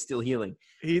 that thing is still healing.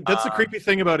 That's the creepy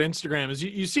thing about Instagram is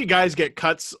you see guys get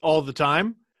cuts all the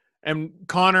time. And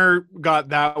Connor got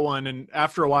that one, and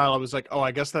after a while, I was like, "Oh,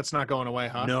 I guess that's not going away,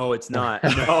 huh?" No, it's not.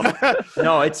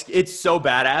 No, it's so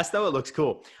badass though. It looks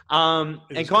cool.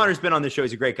 And Connor's been on the show.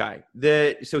 He's a great guy.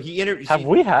 Have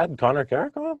we had Connor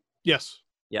Carrick on? Yes.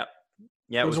 Yeah.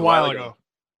 Yeah. It was a while ago.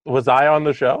 Was I on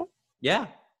the show? Yeah.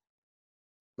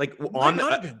 Like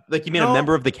you mean a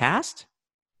member of the cast?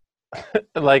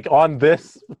 Like on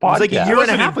this podcast? It was like a year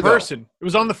and a half ago. Person. It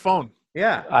was on the phone.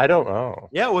 Yeah. I don't know.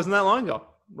 Yeah, it wasn't that long ago.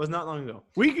 Was not long ago.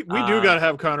 We do got to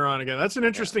have Connor on again. That's an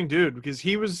interesting dude because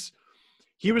he was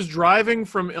driving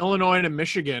from Illinois to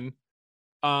Michigan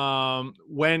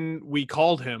when we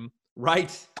called him.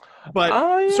 Right. But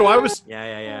so I was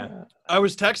I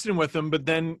was texting with him, but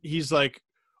then he's like,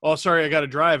 "Oh, sorry, I got to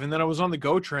drive." And then I was on the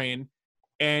GO train,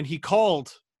 and he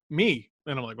called me,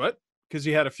 and I'm like, "What?" Because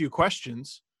he had a few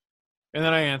questions, and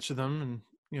then I answered them,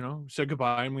 and said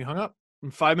goodbye, and we hung up.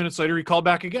 And 5 minutes later, he called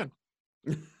back again.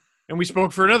 And we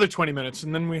spoke for another 20 minutes,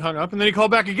 and then we hung up, and then he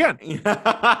called back again.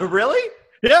 Really?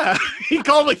 Yeah. He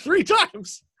called like 3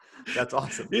 times. That's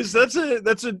awesome.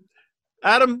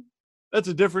 Adam, that's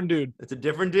a different dude. That's a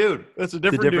different dude. That's a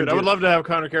different dude. I would love to have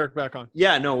Connor Carrick back on.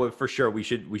 Yeah, no, for sure. We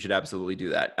should absolutely do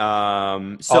that.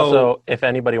 Also, if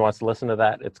anybody wants to listen to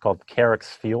that, it's called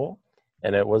Carrick's Fuel,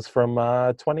 and it was from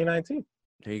 2019.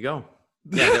 There you go.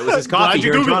 Yeah, that was his coffee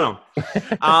here in Toronto.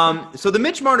 So the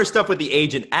Mitch Marner stuff with the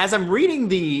agent, as I'm reading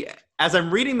the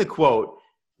quote,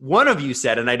 one of you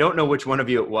said, and I don't know which one of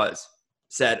you it was,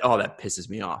 said, "Oh, that pisses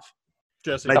me off."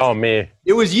 Jesse. Me.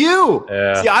 It was you.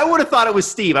 Yeah. See, I would have thought it was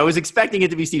Steve. I was expecting it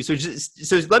to be Steve.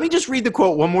 So let me just read the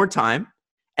quote one more time,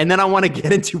 and then I want to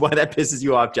get into why that pisses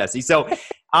you off, Jesse. So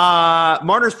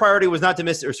Marner's priority was not to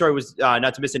miss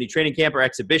any training camp or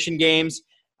exhibition games.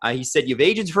 He said, "You have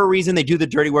agents for a reason. They do the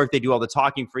dirty work. They do all the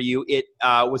talking for you." It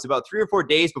was about 3 or 4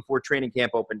 days before training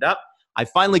camp opened up. I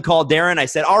finally called Darren. I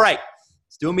said, "All right,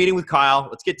 let's do a meeting with Kyle.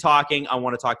 Let's get talking. I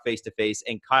want to talk face-to-face."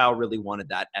 And Kyle really wanted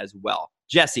that as well.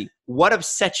 Jesse, what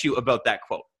upset you about that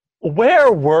quote?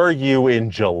 Where were you in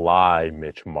July,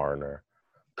 Mitch Marner?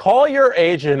 Call your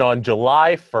agent on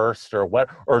July 1st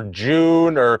or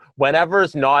June or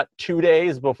whenever's not 2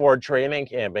 days before training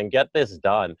camp and get this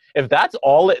done. If that's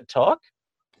all it took,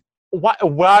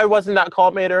 why wasn't that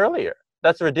call made earlier?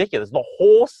 That's ridiculous. The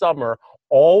whole summer,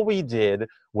 all we did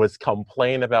was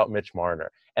complain about Mitch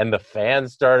Marner. And the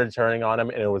fans started turning on him,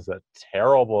 and it was a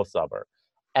terrible summer.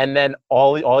 And then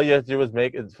all you have to do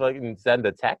is fucking send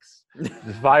a text.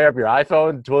 Just fire up your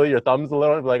iPhone, twiddle your thumbs a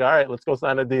little, and be like, all right, let's go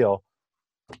sign a deal.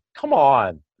 Come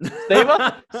on.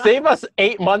 Save us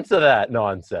 8 months of that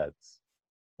nonsense.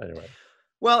 Anyway.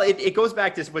 Well, it goes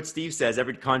back to what Steve says,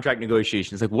 every contract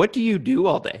negotiation. It's like, what do you do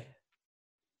all day?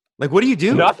 Like, what do you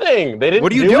do? Nothing. They didn't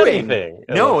do anything.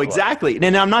 No, exactly.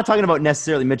 And I'm not talking about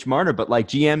necessarily Mitch Marner, but like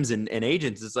GMs and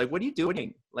agents. It's like, what are you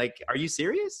doing? Like, are you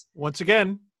serious? Once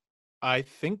again, I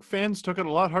think fans took it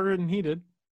a lot harder than he did.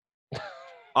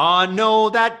 No,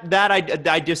 that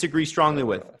I disagree strongly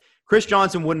with. Chris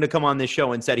Johnson wouldn't have come on this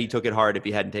show and said he took it hard if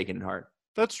he hadn't taken it hard.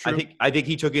 That's true. I think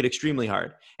he took it extremely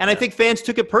hard. And I think fans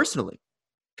took it personally.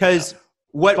 Because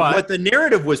what the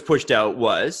narrative was pushed out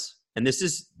was, and this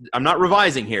is, I'm not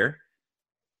revising here,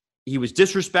 he was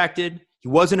disrespected. He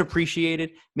wasn't appreciated.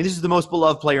 I mean, this is the most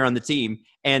beloved player on the team,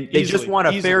 and they just want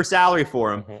a fair salary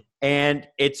for him. Mm-hmm. And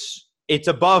it's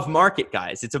above market,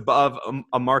 guys. It's above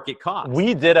a market cost.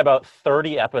 We did about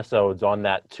 30 episodes on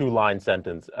that 2-line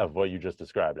sentence of what you just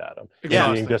described, Adam.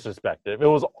 Yeah. Being disrespected. It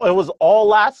was all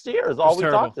last year is all we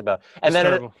talked about. And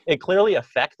then it clearly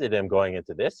affected him going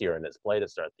into this year in his play to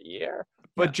start the year.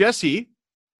 But Jesse,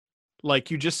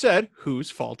 like you just said,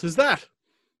 whose fault is that?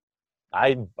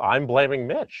 I'm blaming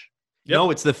Mitch. Yep.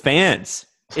 No, it's the fans.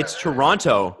 It's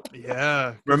Toronto.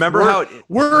 Yeah. Remember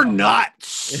we're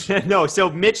nuts. No, so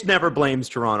Mitch never blames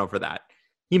Toronto for that.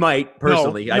 He might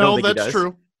personally. I don't think he does. That's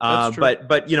true. That's true.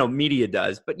 But media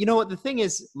does. But you know what? The thing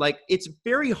is, like, it's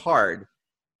very hard.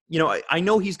 I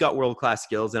know he's got world-class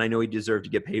skills, and I know he deserved to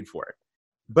get paid for it.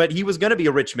 But he was going to be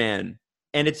a rich man,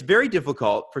 and it's very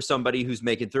difficult for somebody who's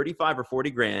making 35 or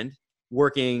 40 grand,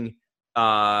 working,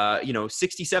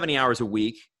 60, 70 hours a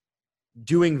week,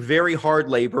 doing very hard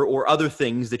labor or other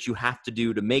things that you have to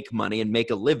do to make money and make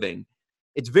a living.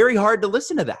 It's very hard to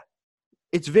listen to that.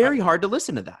 It's very hard to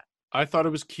listen to that. I thought it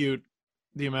was cute,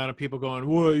 the amount of people going,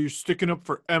 "Whoa, you're sticking up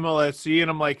for MLSE,"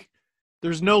 and I'm like,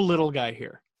 "There's no little guy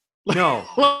here." No.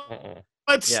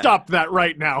 Let's stop that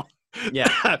right now.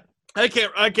 Yeah. I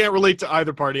can't relate to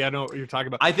either party. I know what you're talking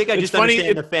about. I think I just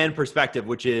understand the fan perspective,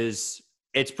 which is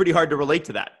it's pretty hard to relate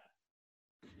to that.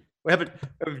 We have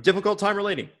a difficult time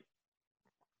relating.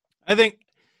 I think.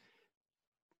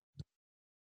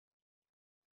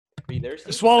 Are you there,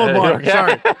 Steve? Swallowed water. Okay.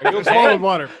 Sorry. Okay? Swallowed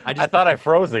water. I thought I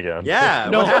froze again. Yeah.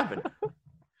 No. What happened?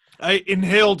 I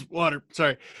inhaled water.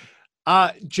 Sorry.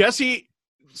 Jesse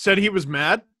said he was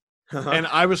mad, and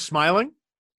I was smiling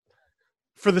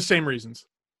for the same reasons.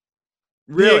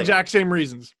 Really? The exact same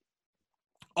reasons.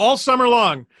 All summer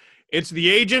long, it's the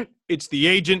agent, it's the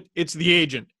agent, it's the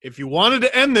agent. If you wanted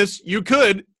to end this, you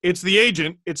could. It's the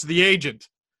agent, it's the agent.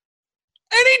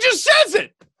 And he just says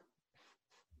it.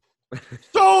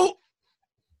 So,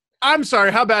 I'm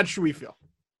sorry, how bad should we feel?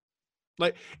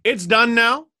 Like, it's done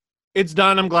now. It's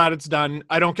done. I'm glad it's done.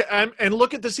 I don't care. And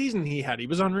look at the season he had. He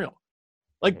was unreal.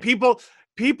 Like, people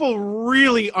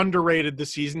really underrated the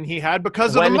season he had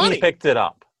because of the money. When he picked it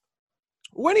up.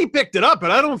 When he picked it up, but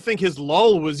I don't think his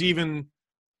lull was even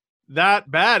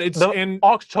that bad.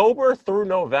 October through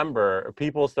November,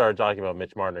 people started talking about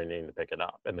Mitch Marner needing to pick it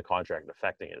up and the contract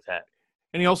affecting his head.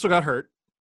 And he also got hurt.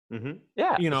 Mm-hmm.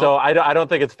 Yeah. So I don't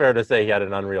think it's fair to say he had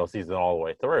an unreal season all the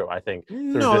way through. I think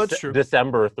that's true.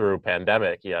 December through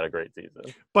pandemic, he had a great season.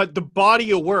 But the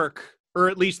body of work, or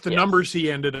at least the numbers he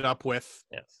ended up with,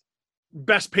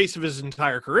 best pace of his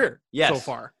entire career so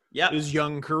far. Yeah. His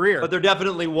young career. But there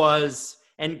definitely was,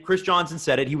 and Chris Johnson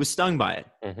said it, he was stung by it.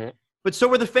 Mm-hmm. But so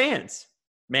were the fans,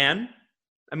 man.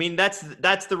 I mean, that's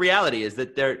the reality, is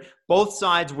that both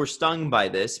sides were stung by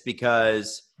this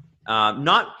because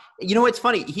it's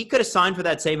funny. He could have signed for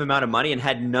that same amount of money and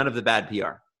had none of the bad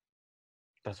PR.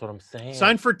 That's what I'm saying.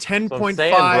 Signed for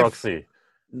 10.5.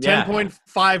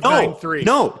 10.593.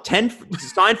 No, signed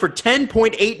for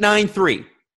 10.893.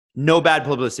 No bad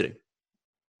publicity.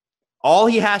 All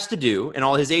he has to do, and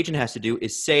all his agent has to do,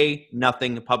 is say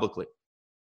nothing publicly.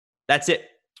 That's it.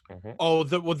 Mm-hmm. Oh,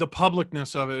 the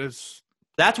publicness of it is.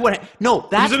 That's what. No,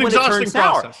 that's when it turned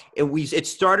sour. It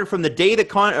started from the day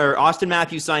that Austin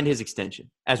Matthews signed his extension,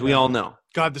 as we all know.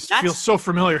 God, this feels so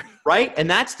familiar. Right, and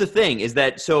that's the thing, is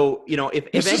that if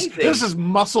anything, this is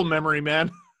muscle memory,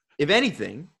 man. If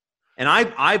anything, and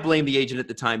I blame the agent at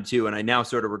the time too, and I now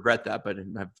sort of regret that, but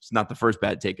it's not the first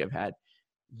bad take I've had.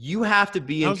 You have to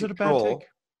be in control. It a bad take?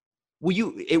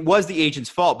 Well, it was the agent's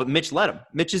fault, but Mitch let him.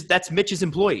 That's Mitch's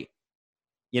employee.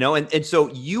 And so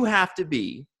you have to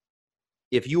be,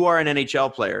 if you are an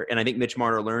NHL player, and I think Mitch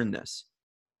Marner learned this,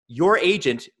 your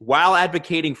agent, while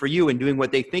advocating for you and doing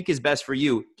what they think is best for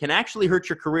you, can actually hurt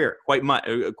your career quite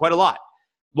a lot.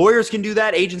 Lawyers can do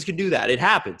that. Agents can do that. It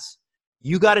happens.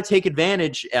 You got to take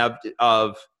advantage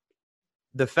of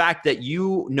the fact that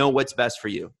you know what's best for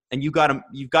you, and you've got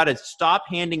to stop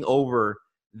handing over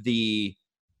the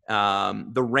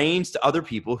reins to other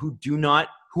people who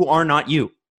are not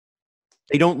you.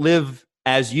 They don't live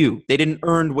as you. They didn't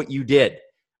earn what you did,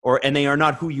 and they are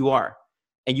not who you are.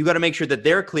 And you got to make sure that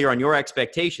they're clear on your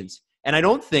expectations. And I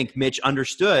don't think Mitch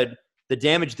understood the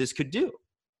damage this could do.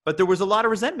 But there was a lot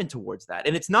of resentment towards that.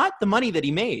 And it's not the money that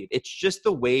he made. It's just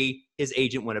the way his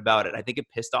agent went about it. I think it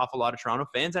pissed off a lot of Toronto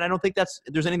fans. And I don't think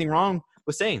there's anything wrong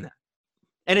with saying that.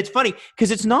 And it's funny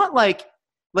because it's not like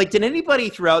did anybody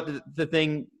throughout the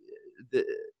thing,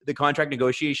 the contract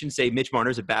negotiations say Mitch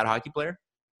Marner's a bad hockey player?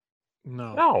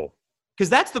 No. Because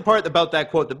that's the part about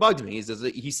that quote that bugs me.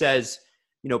 He says,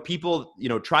 people,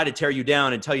 try to tear you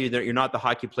down and tell you that you're not the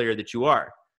hockey player that you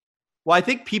are. Well, I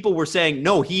think people were saying,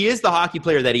 no, he is the hockey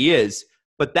player that he is,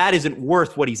 but that isn't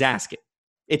worth what he's asking.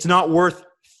 It's not worth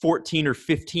 $14 or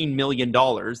 $15 million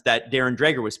that Darren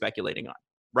Dreger was speculating on,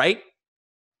 right?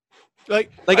 I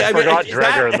forgot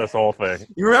Dreger in this whole thing.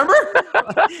 You remember?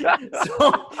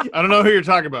 I don't know who you're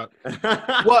talking about.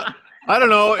 Well, I don't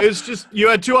know. It's just you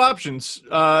had two options.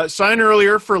 Sign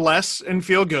earlier for less and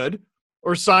feel good,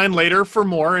 or sign later for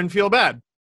more and feel bad.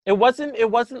 It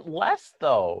wasn't less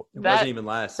though. It wasn't even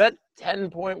less. That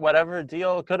 10-point whatever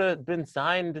deal could have been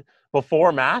signed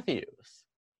before Matthews.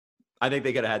 I think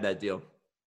they could have had that deal.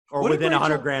 Or What within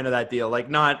 $100,000 of that deal. Like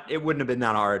it wouldn't have been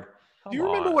that hard. Do you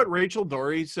remember what Rachel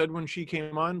Dory said when she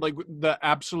came on? Like the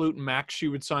absolute max she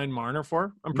would sign Marner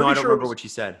for? I don't remember what she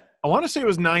said. I want to say it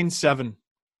was 9.7.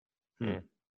 I think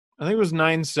it was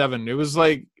 9.7. It was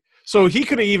like, so he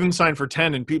could have even signed for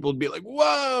 10 and people would be like,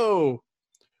 whoa.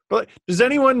 But does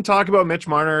anyone talk about Mitch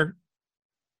Marner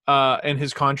and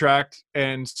his contract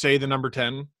and say the number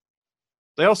 10?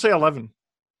 They all say 11.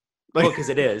 Like, well, because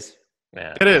it is.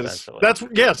 Yeah, it is.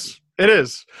 Yes, it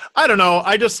is. I don't know.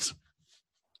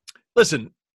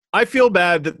 Listen, I feel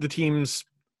bad that the team's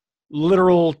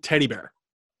literal teddy bear,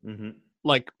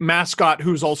 like mascot,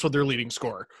 who's also their leading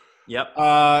scorer,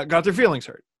 got their feelings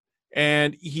hurt.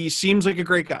 And he seems like a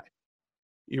great guy.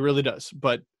 He really does.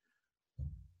 But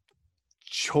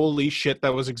holy shit,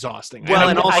 that was exhausting. Well,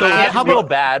 and also, I feel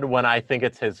bad when I think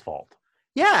it's his fault.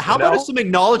 Yeah, how about some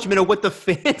acknowledgement of what the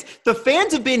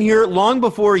fans have been here long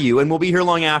before you and will be here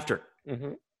long after.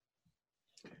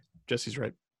 Jesse's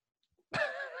right.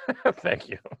 Thank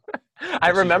you. I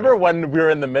remember when we were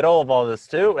in the middle of all this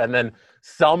too, and then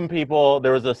some people,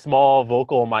 there was a small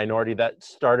vocal minority that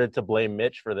started to blame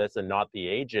Mitch for this and not the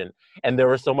agent, and there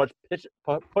was so much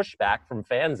pushback from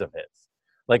fans of his,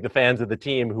 like the fans of the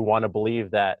team who want to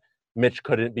believe that Mitch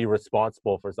couldn't be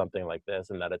responsible for something like this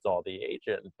and that it's all the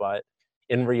agent. But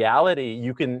in reality,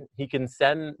 he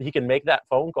can make that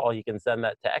phone call, he can send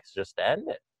that text just to end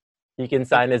it. He can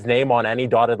sign his name on any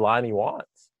dotted line he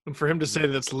wants. And for him to say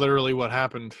that's literally what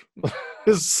happened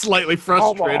is slightly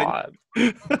frustrating.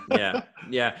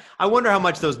 Yeah. I wonder how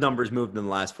much those numbers moved in the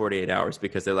last 48 hours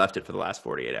because they left it for the last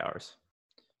 48 hours.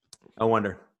 I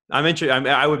wonder. I'm interested.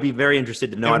 I would be very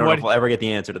interested to know. I don't know if we'll ever get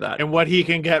the answer to that. And what he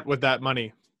can get with that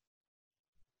money.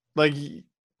 Like,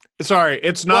 sorry,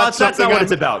 it's not. Well, that's not what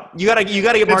it's about. You gotta get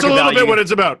market value. It's a little bit what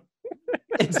it's about.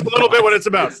 It's a little bit what it's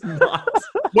about.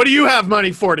 What do you have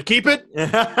money for? To keep it?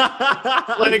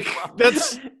 Like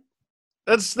that's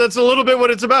a little bit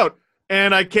what it's about.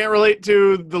 And I can't relate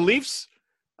to the Leafs.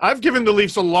 I've given the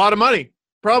Leafs a lot of money,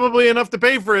 probably enough to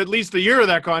pay for at least a year of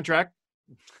that contract.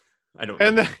 I don't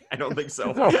think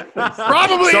so.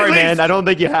 Probably. Sorry, at least. man. I don't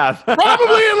think you have.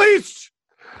 Probably at least.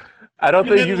 I don't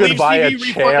think you could buy a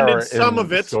chair in it.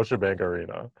 Scotiabank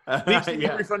Arena. Leafs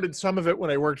refunded some of it when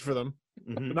I worked for them,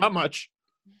 but not much.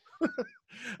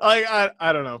 I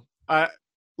don't know.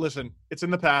 Listen, it's in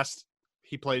the past.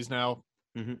 He plays now.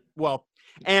 Well,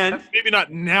 and maybe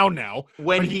not now.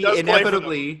 When he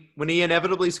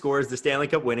inevitably scores the Stanley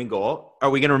Cup winning goal,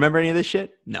 are we going to remember any of this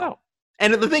shit? No.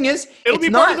 And the thing is, it'll be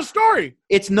part of the story.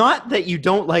 It's not that you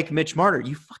don't like Mitch Marner.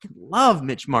 You fucking love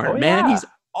Mitch Marner, man. He's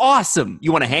awesome.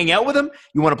 You want to hang out with him.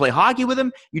 You want to play hockey with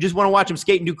him. You just want to watch him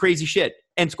skate and do crazy shit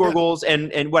and score goals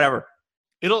and whatever.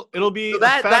 It'll be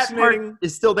that fascinating. That part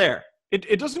is still there.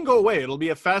 It doesn't go away. It'll be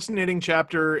a fascinating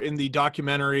chapter in the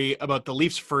documentary about the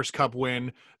Leafs' first Cup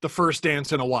win, the first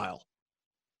dance in a while.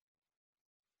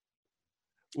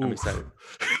 Ooh. I'm excited.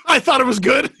 I thought it was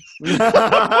good.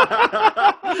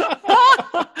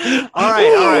 All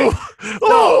right.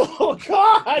 Oh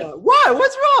God! What?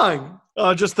 What's wrong?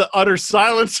 Just the utter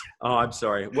silence. Oh, I'm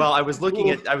sorry. Well, I was looking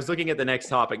at the next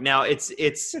topic. Now it's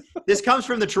this comes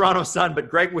from the Toronto Sun, but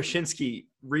Greg Wyshynski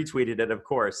retweeted it, of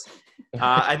course.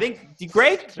 I think does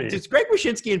Greg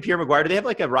Wyshynski and Pierre McGuire, do they have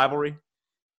like a rivalry?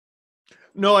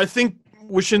 No, I think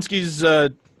Wyshynski's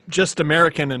just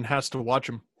American and has to watch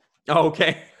him. Oh,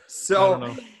 okay.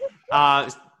 So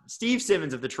Steve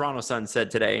Simmons of the Toronto Sun said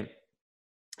today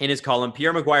in his column,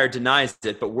 Pierre McGuire denies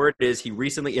it, but word is he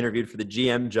recently interviewed for the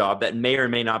GM job that may or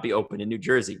may not be open in New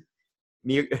Jersey.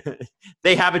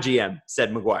 They have a GM,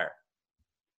 said McGuire.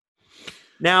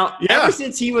 Now, ever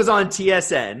since he was on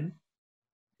TSN,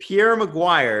 Pierre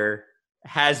McGuire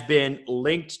has been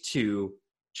linked to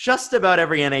just about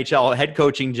every NHL head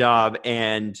coaching job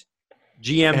and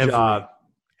GM job.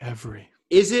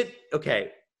 Is it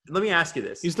okay? Let me ask you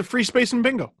this. He's the free space in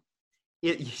bingo.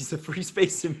 He's the free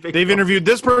space in bingo. They've interviewed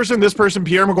this person,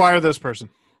 Pierre McGuire, this person.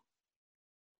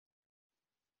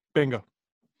 Bingo.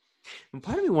 And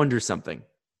part of me wonders something.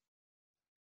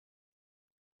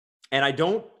 And I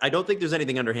don't think there's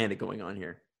anything underhanded going on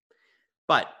here.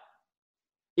 But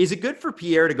is it good for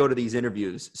Pierre to go to these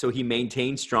interviews so he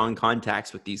maintains strong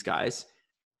contacts with these guys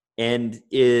and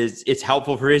it's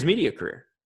helpful for his media career?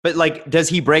 But like, does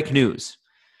he break news?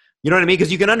 You know what I mean?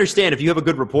 Because you can understand if you have a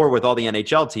good rapport with all the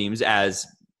NHL teams, as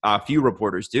a few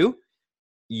reporters do,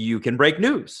 you can break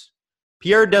news.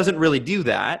 Pierre doesn't really do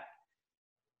that.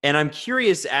 And I'm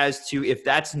curious as to if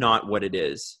that's not what it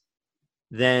is,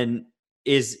 then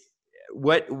is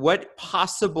what's the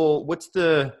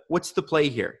play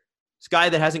here? This guy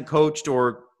that hasn't coached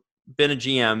or been a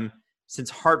GM since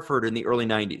Hartford in the early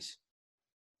 90s,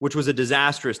 which was a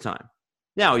disastrous time.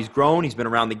 Now he's grown. He's been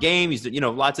around the game. He's,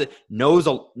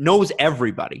 knows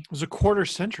everybody. It was a quarter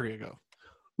century ago.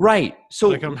 Right.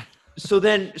 So,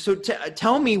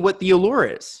 tell me what the allure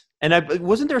is. And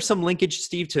wasn't there some linkage,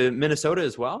 Steve, to Minnesota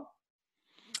as well?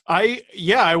 I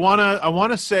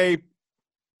want to say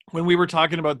when we were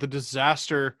talking about the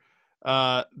disaster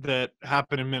that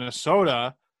happened in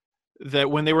Minnesota, that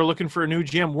when they were looking for a new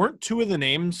GM, weren't two of the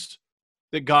names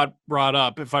that got brought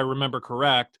up, if I remember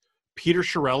correct, Peter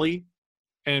Chiarelli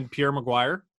and Pierre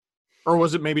Maguire? Or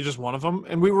was it maybe just one of them?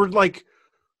 And we were like,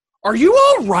 are you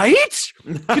all right?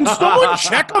 Can someone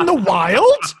check on the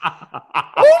Wild?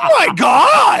 Oh my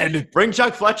God! Bring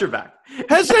Chuck Fletcher back.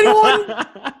 Has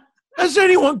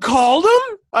anyone called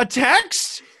him? A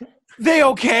text? They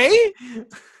okay?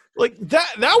 Like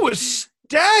that was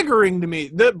staggering to me.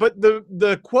 But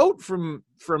the quote from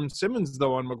Simmons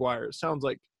though on Maguire sounded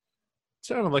like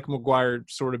Maguire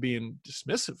sort of being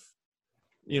dismissive.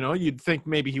 You'd think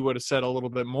maybe he would have said a little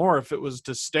bit more if it was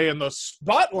to stay in the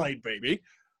spotlight, baby.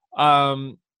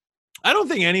 I don't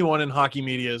think anyone in hockey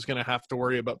media is going to have to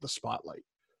worry about the spotlight.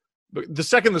 But the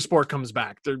second the sport comes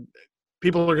back,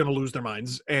 people are going to lose their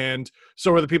minds, and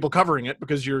so are the people covering it,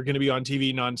 because you're going to be on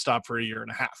TV nonstop for a year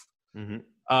and a half.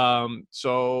 Mm-hmm.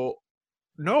 So,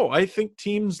 no, I think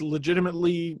teams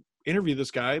legitimately interview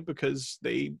this guy because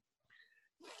they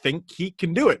think he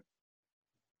can do it.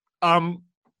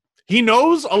 He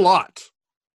knows a lot.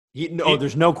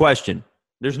 There's no question.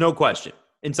 There's no question.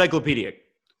 Encyclopedic.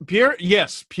 Pierre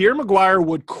Maguire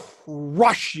would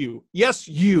crush you. Yes,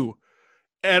 you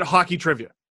at hockey trivia.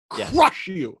 Crush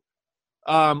you.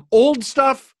 Old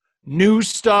stuff, new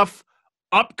stuff,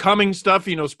 upcoming stuff.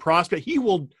 He knows prospect. He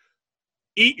will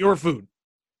eat your food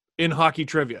in hockey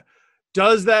trivia.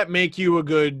 Does that make you a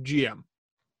good GM?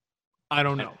 I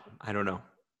don't know. I don't know.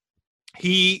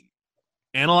 He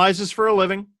analyzes for a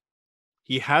living.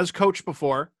 He has coached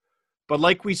before, but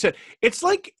like we said, it's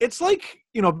like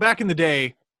back in the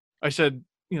day, I said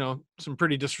some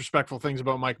pretty disrespectful things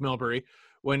about Mike Milbury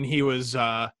when he was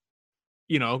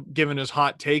giving his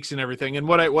hot takes and everything. And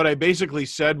what I basically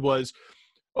said was,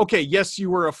 okay, yes, you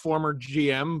were a former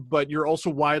GM, but you're also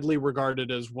widely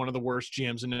regarded as one of the worst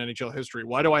GMs in NHL history.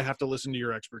 Why do I have to listen to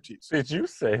your expertise? Did you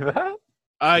say that?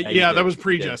 Yeah, that was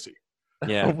pre-Jesse.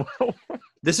 Yeah.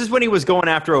 This is when he was going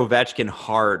after Ovechkin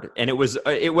hard, and it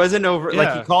wasn't over.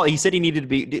 Yeah. Like he said he needed to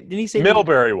be. Didn't he say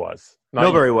Milbury was?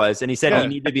 Milbury was, and he said he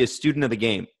needed to be a student of the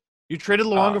game. You traded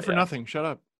Luongo for nothing. Shut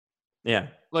up. Yeah.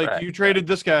 You traded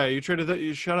this guy. You traded that.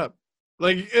 You shut up.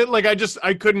 I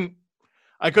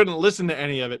couldn't listen to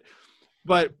any of it.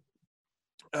 But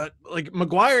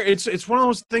Maguire, it's one of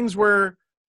those things where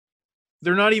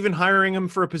they're not even hiring him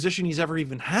for a position he's ever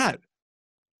even had.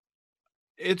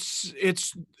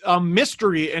 It's a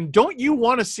mystery. And don't you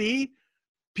want to see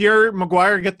Pierre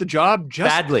Maguire get the job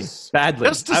badly?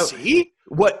 Just to see?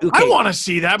 What? Okay. I want to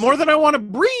see that more than I want to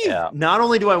breathe. Yeah. Not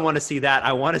only do I want to see that,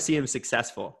 I want to see him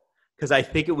successful, because I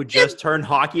think it would just turn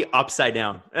hockey upside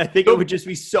down. I think it would just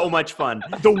be so much fun.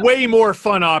 The way more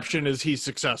fun option is he's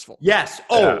successful. Yes.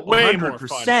 Way 100%. more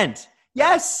fun.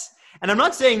 Yes. And I'm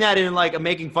not saying that in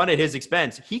making fun at his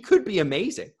expense. He could be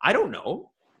amazing. I don't know.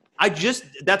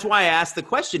 That's why I asked the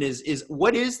question is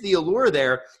what is the allure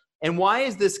there? And why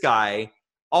is this guy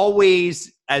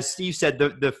always, as Steve said,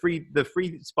 the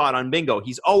free spot on bingo?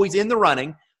 He's always in the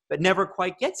running, but never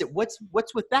quite gets it. What's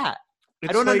with that?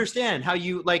 I don't understand how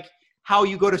you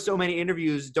go to so many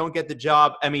interviews, don't get the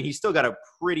job. I mean, he's still got a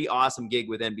pretty awesome gig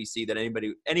with NBC that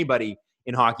anybody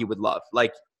in hockey would love.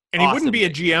 And he wouldn't be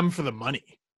a GM for the money.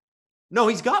 No,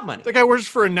 he's got money. The guy works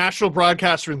for a national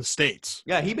broadcaster in the States.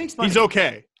 Yeah, he makes money. He's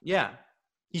okay. Yeah.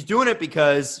 He's doing it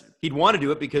because he'd want to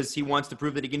do it because he wants to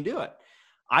prove that he can do it.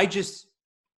 I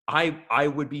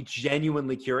would be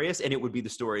genuinely curious, and it would be the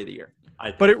story of the year.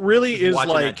 But it really is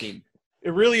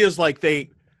like they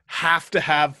have to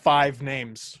have 5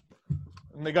 names.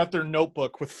 And they got their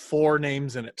notebook with 4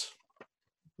 names in it.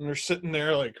 And they're sitting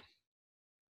there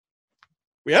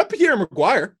we have Pierre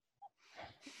Maguire.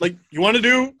 You want to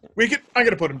do? I'm going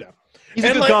to put him down. He's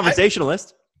a good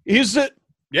conversationalist. Yeah.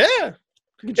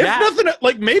 If nothing,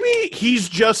 maybe he's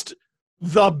just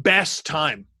the best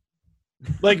time.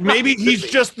 Maybe he's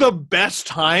just the best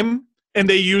time, and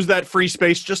they use that free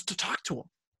space just to talk to him.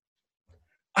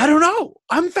 I don't know.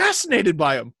 I'm fascinated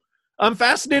by him. I'm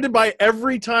fascinated by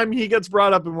every time he gets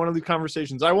brought up in one of these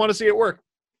conversations. I want to see it work.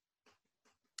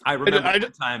 I remember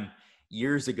one time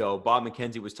years ago, Bob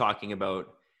McKenzie was talking about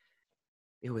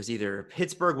it was either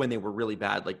Pittsburgh when they were really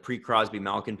bad, like pre-Crosby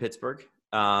Malkin Pittsburgh,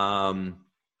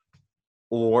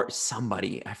 or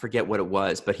somebody, I forget what it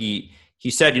was, but he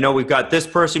said, we've got this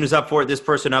person who's up for it, this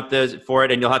person up there for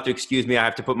it, and you'll have to excuse me. I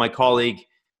have to put my colleague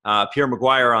Pierre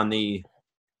Maguire on the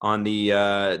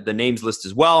names list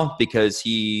as well, because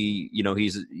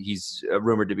he's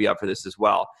rumored to be up for this as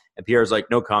well. And Pierre's like,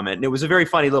 no comment. And it was a very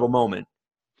funny little moment,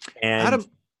 and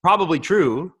probably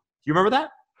true. Do you remember that?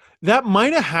 That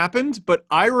might have happened, but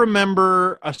I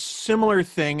remember a similar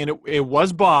thing, and it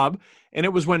was Bob, and it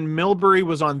was when Milbury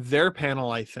was on their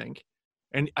panel, I think.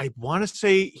 And I want to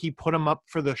say he put him up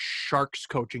for the Sharks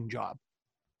coaching job.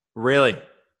 Really?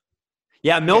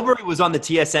 Yeah, Milbury was on the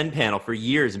TSN panel for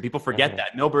years, and people forget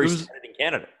that. Milbury's in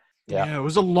Canada. Yeah, it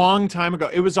was a long time ago.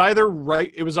 It was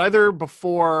either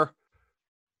before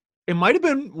 – it might have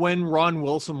been when Ron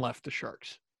Wilson left the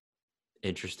Sharks.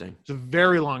 Interesting. It's a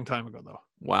very long time ago, though.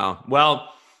 Wow.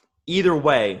 Well, either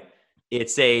way,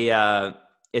 it's a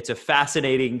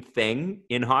fascinating thing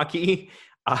in hockey.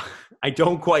 I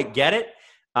don't quite get it,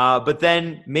 but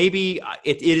then maybe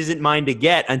it isn't mine to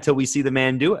get until we see the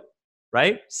man do it,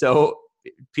 right? So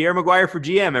Pierre Maguire for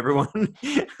GM, everyone.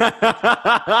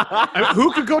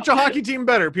 Who could coach a hockey team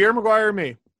better, Pierre Maguire or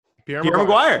me? Pierre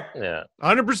Maguire. Yeah,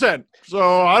 100%.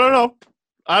 So I don't know.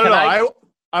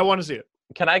 I want to see it.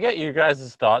 Can I get you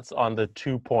guys' thoughts on the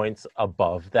 2 points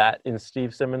above that in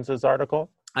Steve Simmons' article?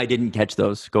 I didn't catch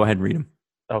those. Go ahead and read them.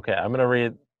 Okay, I'm going to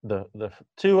read the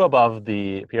two above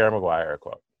the Pierre Maguire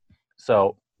quote.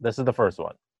 So this is the first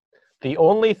one. The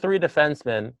only 3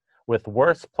 defensemen with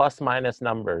worse plus-minus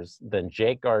numbers than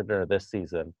Jake Gardiner this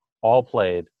season all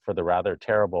played for the rather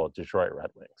terrible Detroit Red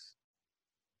Wings.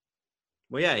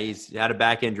 Well, yeah, he's had a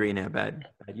back injury and had a bad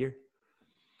year.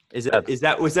 Was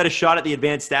that a shot at the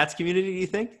advanced stats community, do you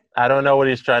think? I don't know what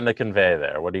he's trying to convey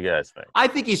there. What do you guys think? I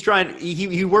think he's trying –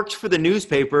 he works for the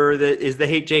newspaper that is the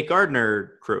Hate Jake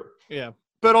Gardiner crew. Yeah,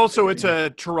 but also it's a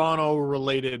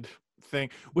Toronto-related thing.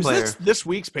 Was this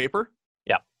week's paper?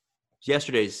 Yeah.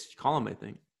 Yesterday's column, I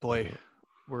think. Boy,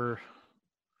 we're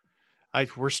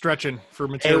stretching for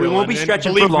material. Hey, we won't be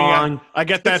stretching for long. I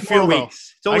get that feel, though.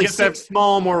 It's only 6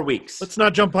 more weeks. Let's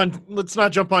not jump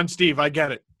on Steve. I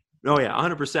get it. Oh, yeah,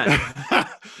 100%.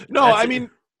 No,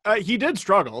 he did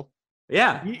struggle.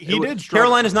 Yeah. He did struggle.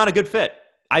 Carolina's not a good fit.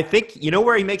 I think,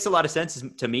 where he makes a lot of sense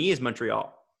to me is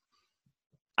Montreal.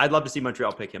 I'd love to see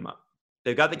Montreal pick him up.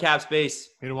 They've got the cap space.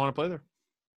 He didn't want to play there.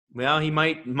 Well, he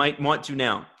might want to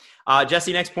now.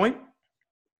 Jesse, next point.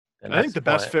 I think the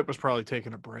best fit was probably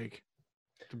taking a break,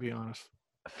 to be honest.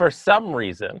 For some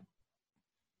reason,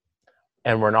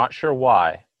 and we're not sure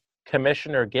why,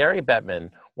 Commissioner Gary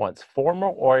Bettman wants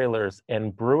former Oilers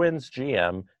and Bruins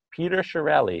GM Peter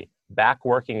Chiarelli back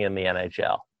working in the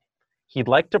NHL. He'd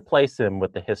like to place him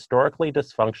with the historically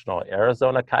dysfunctional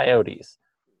Arizona Coyotes.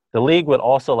 The league would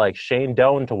also like Shane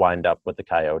Doan to wind up with the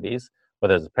Coyotes, but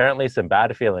there's apparently some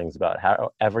bad feelings about how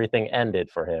everything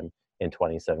ended for him in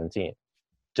 2017.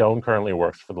 Doan currently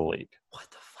works for the league. What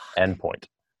the fuck? End point.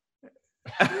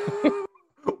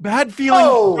 Bad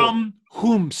feelings from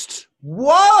whomst?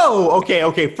 Whoa!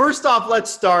 Okay. First off, let's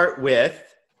start with...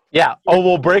 Yeah. Oh,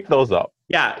 we'll break those up.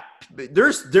 Yeah.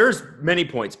 There's many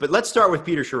points, but let's start with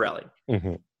Peter Chiarelli.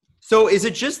 Mm-hmm. So is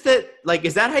it just that,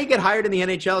 is that how you get hired in the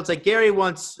NHL? It's like Gary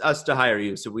wants us to hire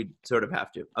you, so we sort of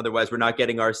have to. Otherwise, we're not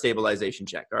getting our stabilization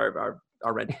check, our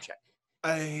rental check.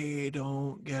 I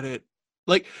don't get it.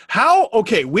 How?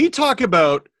 Okay, we talk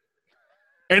about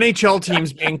NHL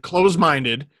teams being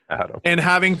close-minded and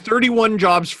having 31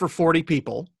 jobs for 40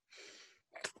 people.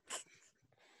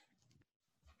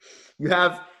 You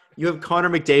have Connor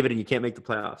McDavid, and you can't make the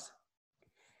playoffs.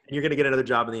 And you're going to get another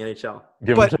job in the NHL.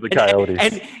 Give them to the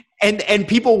Coyotes. And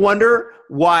people wonder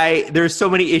why there's so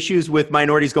many issues with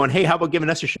minorities going, hey, how about giving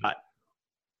us a shot?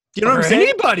 Do you know what I'm saying?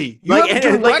 Anybody. You have a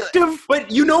directive. But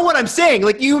you know what I'm saying?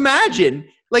 You imagine,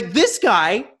 this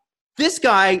guy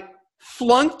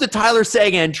flunked the Tyler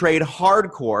Seguin trade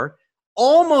hardcore,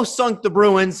 almost sunk the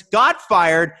Bruins, got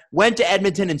fired, went to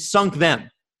Edmonton and sunk them.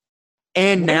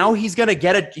 And now he's going to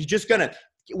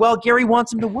Gary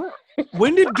wants him to work.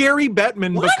 When did Gary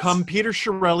Bettman become Peter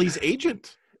Chiarelli's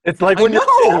agent? It's like when your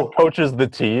dad coaches the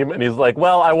team and he's like,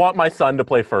 well, I want my son to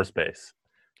play first base.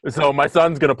 So my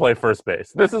son's going to play first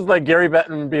base. This is like Gary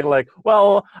Bettman being like,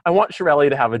 well, I want Chiarelli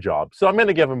to have a job, so I'm going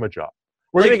to give him a job.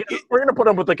 We're going to put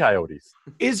him with the Coyotes.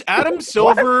 Is Adam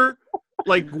Silver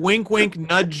wink, wink,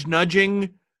 nudge,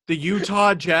 nudging the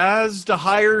Utah Jazz to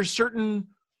hire certain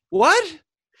what?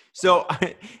 So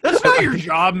that's not your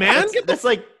job, man. It's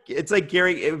like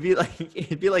Gary. It'd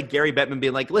be like Gary Bettman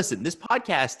being like, "Listen, this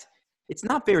podcast, it's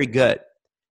not very good,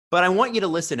 but I want you to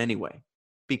listen anyway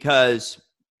because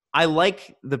I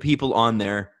like the people on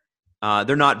there.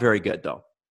 They're not very good, though.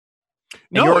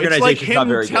 No, it's like him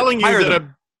telling you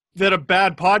that a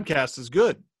bad podcast is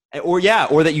good. Or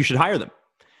that you should hire them.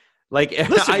 Like,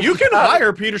 listen, you can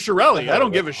hire Peter Chiarelli. I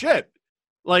don't give a shit.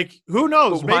 Like, who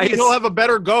knows? Maybe he'll have a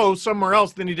better go somewhere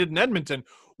else than he did in Edmonton.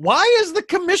 Why is the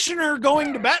commissioner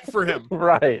going to bat for him?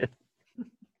 Right.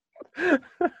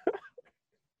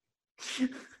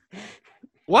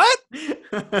 What?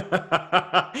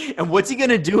 And what's he going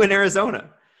to do in Arizona?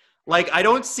 Like, I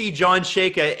don't see John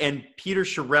Shaka and Peter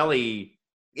Chiarelli.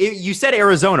 You said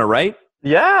Arizona, right?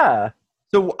 Yeah.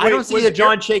 So I don't see that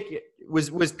John Shaka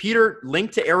was Peter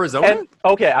linked to Arizona. And,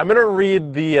 okay, I'm going to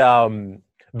read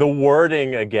the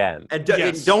wording again. And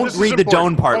don't read the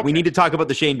Doan part. Okay. We need to talk about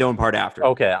the Shane Doan part after.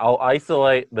 Okay, I'll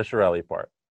isolate the Chiarelli part.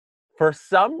 For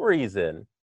some reason,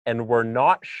 and we're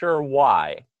not sure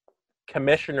why,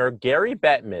 Commissioner Gary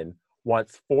Bettman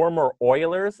wants former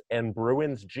Oilers and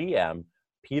Bruins GM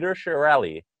Peter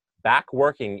Chiarelli back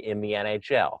working in the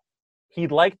NHL.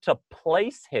 He'd like to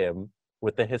place him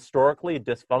with the historically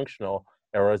dysfunctional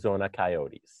Arizona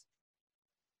Coyotes.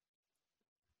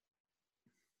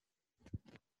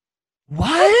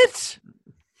 What?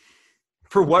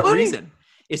 For what reason?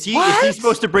 Is he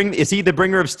supposed to bring? Is he the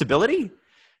bringer of stability?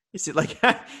 Is it like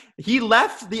he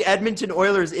left the Edmonton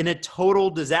Oilers in a total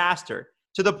disaster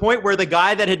to the point where the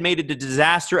guy that had made it a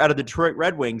disaster out of the Detroit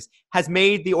Red Wings has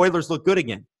made the Oilers look good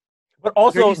again? But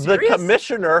also, the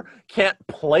commissioner can't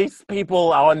place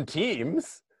people on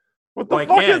teams. What the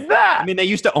fuck is that? I mean, they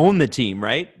used to own the team,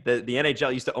 right? The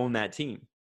NHL used to own that team.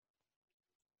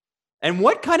 And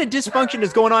what kind of dysfunction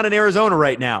is going on in Arizona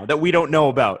right now that we don't know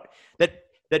about?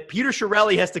 That Peter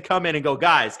Chiarelli has to come in and go,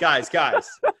 guys,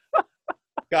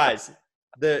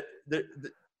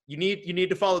 you need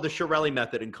to follow the Chiarelli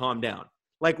method and calm down.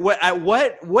 Like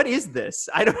what is this?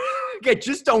 I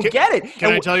just don't get it.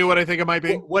 Can I tell you what I think it might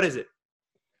be? What is it?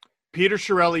 Peter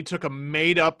Chiarelli took a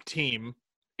made-up team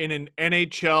in an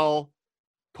NHL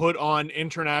put-on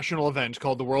international event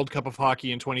called the World Cup of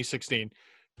Hockey in 2016.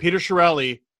 Peter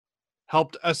Chiarelli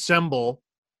helped assemble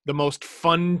the most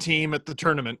fun team at the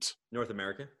tournament. North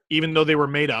America. Even though they were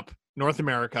made up. North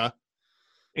America.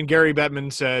 And Gary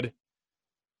Bettman said,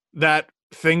 that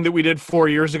thing that we did 4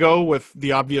 years ago with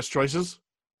the obvious choices,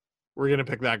 we're going to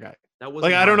pick that guy. That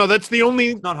wasn't I don't know. That's the only...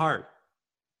 It's not hard.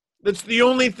 That's the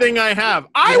only thing I have.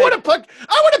 I would have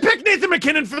picked Nathan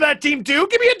McKinnon for that team too.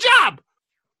 Give me a job.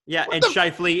 Yeah, and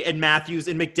Scheifele and Matthews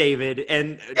and McDavid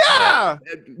and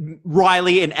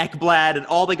Riley and Ekblad and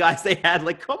all the guys they had.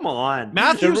 Like, come on.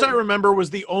 Matthews, I remember, was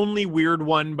the only weird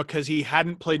one because he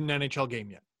hadn't played an NHL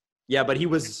game yet. Yeah, but he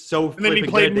was so. And then he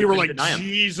played, and we were like,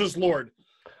 Jesus Lord.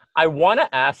 I want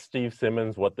to ask Steve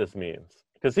Simmons what this means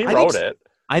because he wrote it.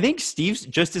 I think Steve's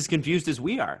just as confused as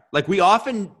we are. Like we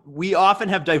often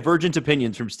have divergent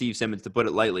opinions from Steve Simmons, to put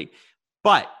it lightly.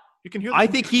 But you can hear. I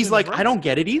think he's like, I don't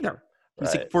get it either.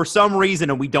 He's like, for some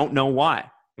reason, and we don't know why.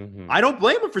 Mm-hmm. I don't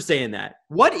blame him for saying that.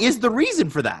 What is the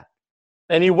reason for that?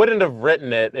 And he wouldn't have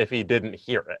written it if he didn't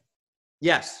hear it.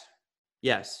 Yes.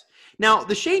 Now,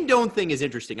 the Shane Doan thing is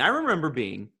interesting. I remember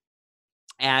being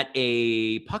at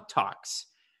a Puck Talks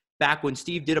back when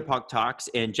Steve did a Puck Talks,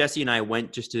 and Jesse and I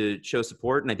went just to show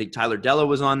support, and I think Tyler Della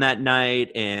was on that night,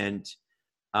 and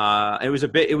it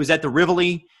was at the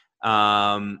Rivoli,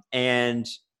 and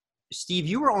Steve,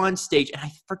 you were on stage, and I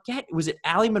forget, was it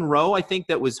Allie Monroe, I think,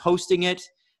 that was hosting it?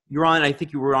 I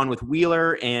think you were on with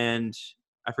Wheeler, and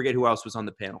I forget who else was on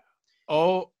the panel.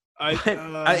 Oh,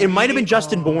 it might have been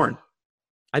Justin Bourne.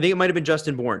 I think it might have been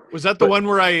Justin Bourne. Was that the one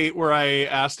where I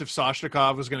asked if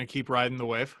Soshnikov was going to keep riding the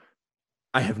wave?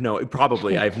 I have no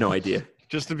idea.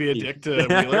 Just to be a dick to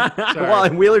Wheeler? Well,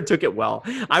 and Wheeler took it well.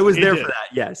 I was there for that,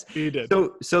 yes. He did.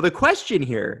 So the question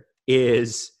here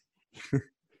is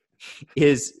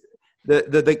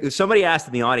somebody asked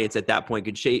in the audience at that point,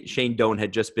 could Shane Doan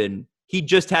had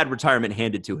just had retirement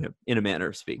handed to him, in a manner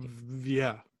of speaking.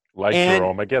 Yeah. Like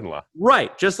Jerome McGinley.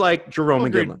 Right, just like Jerome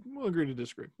McGinley. We'll agree to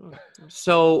disagree.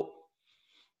 So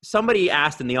somebody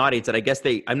asked in the audience, and I guess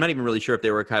I'm not even really sure if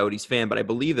they were a Coyotes fan, but I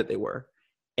believe that they were.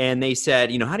 And they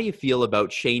said, how do you feel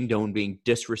about Shane Doan being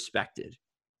disrespected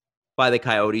by the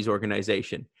Coyotes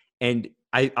organization? And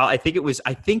I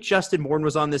think Justin Bourne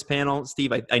was on this panel.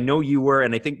 Steve, I know you were,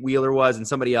 and I think Wheeler was, and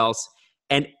somebody else.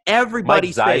 And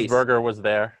everybody's Mike Zeisberger was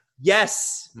there.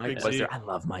 Yes. Mike was there. I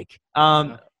love Mike.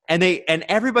 And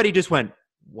everybody just went,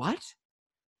 what?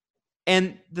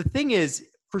 And the thing is,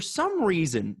 for some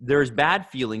reason, there's bad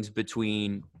feelings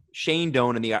between Shane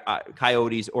Doan and the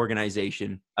Coyotes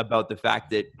organization about the fact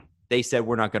that they said,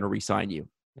 we're not going to re-sign you.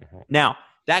 Mm-hmm. Now,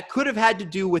 that could have had to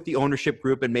do with the ownership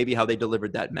group and maybe how they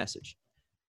delivered that message.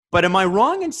 But am I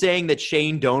wrong in saying that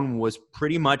Shane Doan was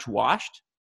pretty much washed?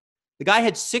 The guy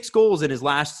had 6 goals in his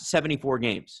last 74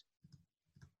 games.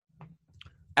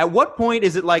 At what point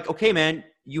is it like, okay, man,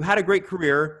 you had a great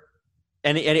career.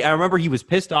 And I remember he was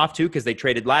pissed off, too, because they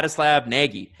traded Ladislav,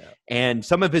 Nagy, and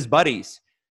some of his buddies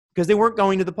because they weren't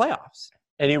going to the playoffs.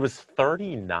 And he was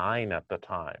 39 at the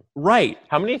time. Right.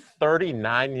 How many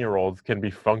 39-year-olds can be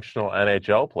functional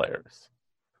NHL players?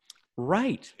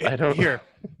 Right. I don't hear.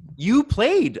 You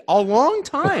played a long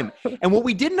time. And what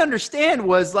we didn't understand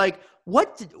was, like,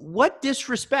 what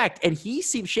disrespect. And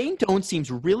Shane Doan seems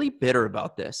really bitter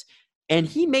about this. And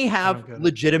he may have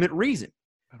legitimate reason.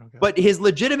 But his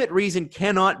legitimate reason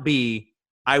cannot be,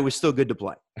 I was still good to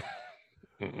play.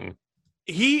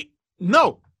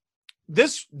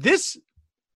 This,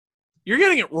 you're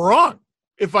getting it wrong,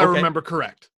 if I remember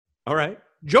correct. All right.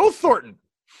 Joe Thornton,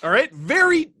 all right?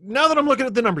 Now that I'm looking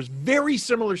at the numbers, very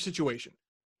similar situation.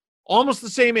 Almost the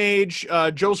same age.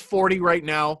 Joe's 40 right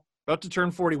now, about to turn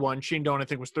 41. Shane Doan, I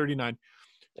think, was 39.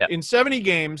 Yep. In 70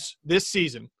 games this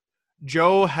season,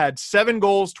 Joe had 7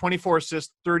 goals, 24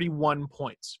 assists, 31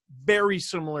 points. Very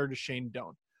similar to Shane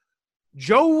Doan.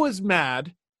 Joe was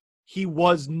mad. He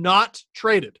was not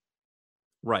traded.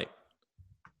 Right.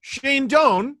 Shane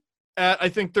Doan, at I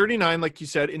think 39, like you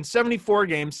said, in 74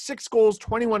 games, 6 goals,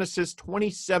 21 assists,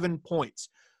 27 points.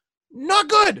 Not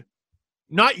good.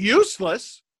 Not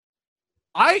useless.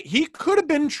 He could have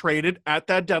been traded at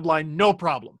that deadline, no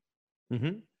problem.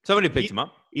 Mm-hmm. Somebody picked him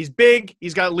up. He's big.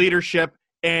 He's got leadership.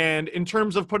 And in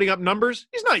terms of putting up numbers,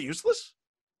 he's not useless.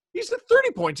 He's at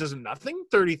 30 points isn't nothing.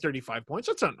 30, 35 points,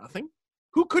 that's not nothing.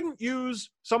 Who couldn't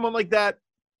use someone like that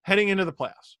heading into the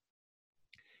playoffs?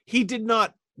 He did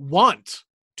not want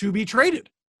to be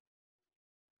traded.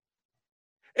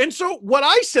 And so what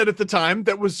I said at the time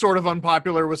that was sort of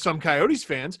unpopular with some Coyotes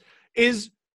fans is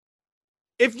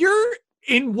if you're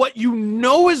in what you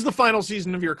know is the final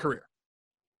season of your career,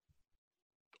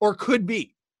 or could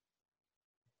be,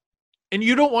 and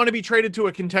you don't want to be traded to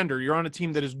a contender, you're on a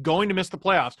team that is going to miss the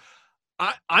playoffs,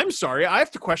 I'm sorry, I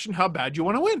have to question how bad you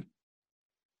want to win.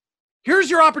 Here's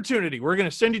your opportunity. We're going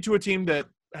to send you to a team that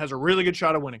has a really good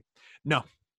shot of winning. No.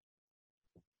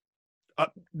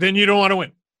 Then you don't want to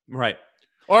win. Right.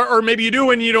 Or maybe you do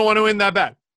win and you don't want to win that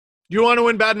bad. You want to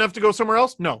win bad enough to go somewhere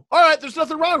else? No. All right, there's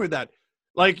nothing wrong with that.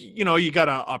 Like, you got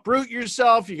to uproot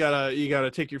yourself. You got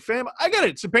to take your family. I get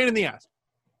it. It's a pain in the ass.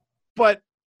 But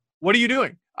what are you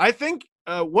doing? I think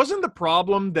wasn't the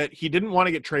problem that he didn't want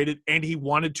to get traded and he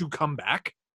wanted to come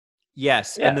back?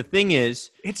 Yes, yeah. And the thing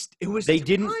is, it was they time.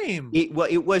 Didn't.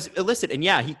 It was illicit, and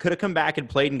yeah, he could have come back and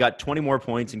played and got 20 more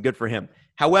points, and good for him.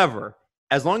 However,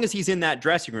 as long as he's in that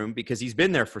dressing room because he's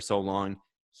been there for so long,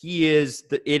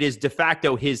 it is de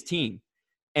facto his team.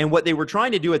 And what they were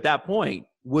trying to do at that point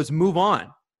was move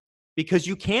on, because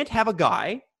you can't have a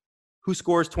guy who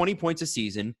scores 20 points a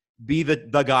season be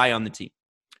the guy on the team.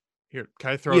 Here, can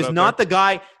I throw? He is not the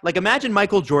guy. Like, imagine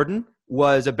Michael Jordan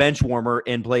was a bench warmer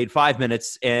and played 5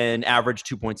 minutes and averaged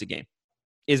 2 points a game.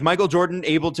 Is Michael Jordan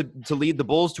able to lead the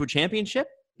Bulls to a championship?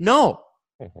 No.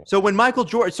 So when Michael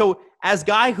Jordan, as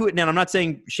guy who, now I'm not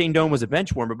saying Shane Doan was a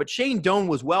bench warmer, but Shane Doan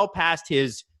was well past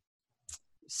his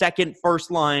second, first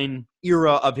line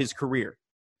era of his career.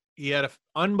 He had an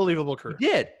unbelievable career. He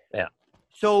did. Yeah.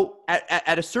 So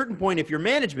at a certain point, if you're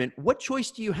management, what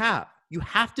choice do you have? You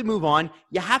have to move on.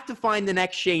 You have to find the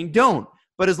next Shane Doan.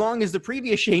 But as long as the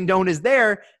previous Shane Doan is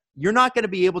there, you're not going to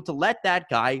be able to let that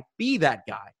guy be that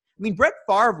guy. I mean, Brett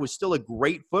Favre was still a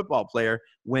great football player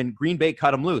when Green Bay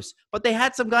cut him loose. But they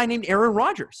had some guy named Aaron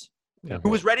Rodgers who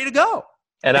was ready to go.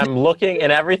 And I'm looking,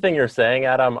 in everything you're saying,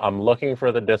 Adam, I'm looking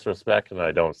for the disrespect, and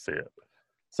I don't see it.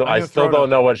 So I still don't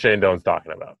know what Shane Doan's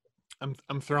talking about.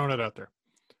 I'm throwing it out there.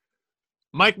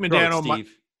 Mike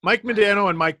Modano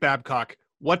and Mike Babcock.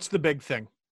 What's the big thing?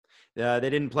 They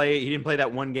didn't play. He didn't play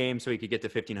that one game, so he could get to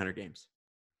 1,500 games.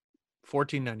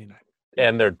 $14.99.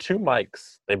 And they're two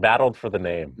Mikes. They battled for the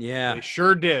name. Yeah, they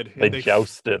sure did. They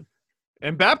jousted.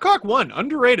 And Babcock won.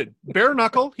 Underrated. Bare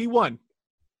knuckle. He won.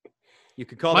 You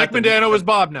could call Mike Modano is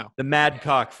Bob now. The Mad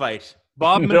Cock fight.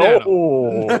 Bob Modano.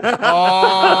 No.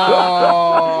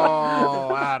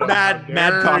 Oh, Adam,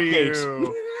 Mad Cock Gate.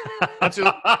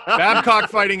 Babcock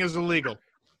fighting is illegal.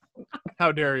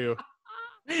 How dare you?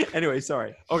 Anyway,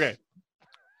 sorry. Okay.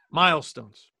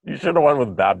 Milestones. You should have won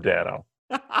with Babdano.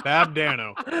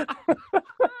 Babdano.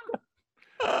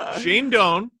 Shane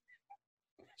Doan,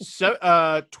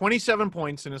 27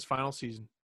 points in his final season.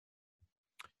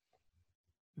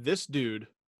 This dude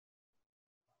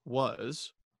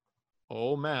was,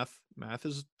 math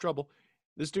is trouble.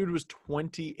 This dude was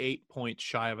 28 points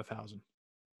shy of 1,000.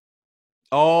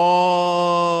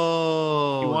 Oh,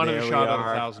 He wanted there a we shot at are.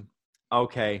 1,000.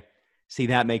 Okay. See,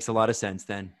 that makes a lot of sense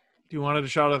then. He wanted a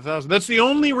shot at 1,000. That's the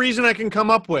only reason I can come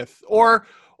up with. Or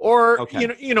Okay.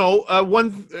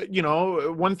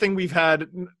 one thing we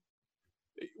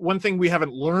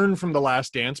haven't learned from The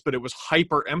Last Dance, but it was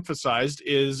hyper emphasized,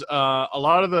 is a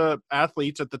lot of the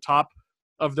athletes at the top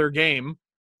of their game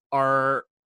are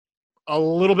a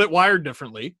little bit wired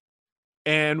differently.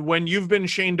 And when you've been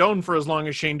Shane Doan for as long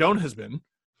as Shane Doan has been,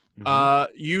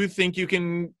 you think you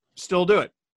can still do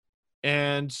it.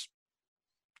 And,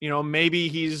 maybe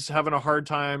he's having a hard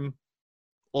time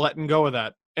letting go of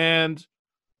that. And,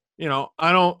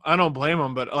 I don't blame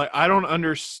him, but I don't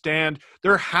understand.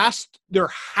 There has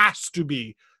to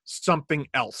be something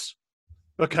else,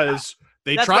 because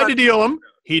they tried to deal him.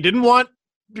 He didn't want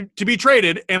to be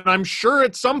traded. And I'm sure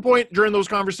at some point during those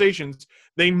conversations,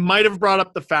 they might have brought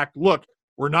up the fact, look,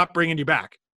 we're not bringing you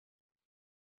back.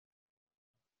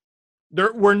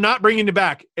 We're not bringing you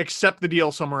back, accept the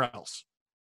deal somewhere else.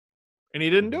 And he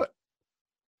didn't do it.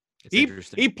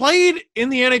 He played in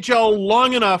the NHL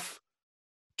long enough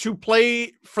to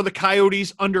play for the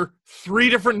Coyotes under 3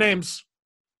 different names.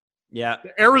 Yeah.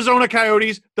 The Arizona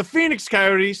Coyotes, the Phoenix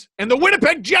Coyotes, and the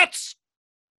Winnipeg Jets.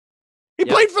 He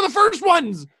played for the first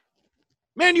ones.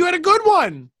 Man, you had a good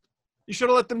one. You should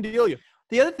have let them deal you.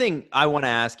 The other thing I want to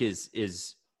ask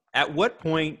is at what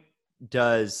point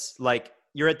does,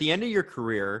 you're at the end of your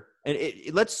career, and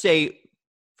let's say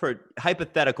for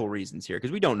hypothetical reasons here,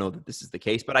 because we don't know that this is the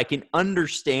case, but I can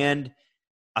understand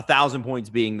 1,000 points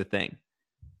being the thing.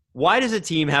 Why does a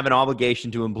team have an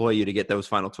obligation to employ you to get those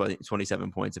final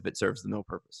 27 points if it serves them no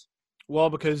purpose? Well,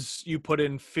 because you put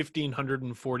in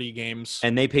 1,540 games.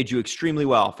 And they paid you extremely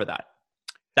well for that.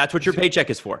 That's what your paycheck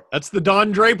is for. That's the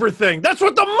Don Draper thing. That's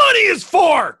what the money is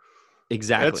for.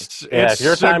 Exactly. If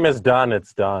your time is done,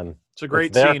 it's done. It's a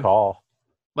great their scene. Call.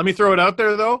 Let me throw it out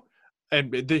there, though.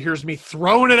 And here's me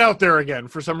throwing it out there again.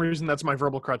 For some reason, that's my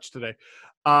verbal crutch today.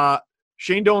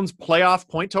 Shane Doan's playoff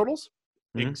point totals,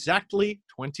 exactly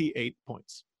 28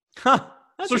 points. Huh.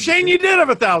 So, Shane, you did have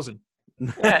 1,000.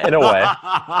 Yeah, in a way.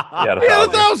 Yeah,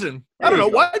 1,000. I don't know.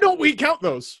 Why don't we count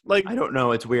those? I don't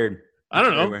know. It's weird. I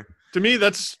don't know. Weird. To me,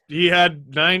 he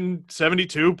had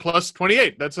 972 plus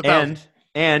 28. That's 1,000.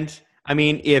 And I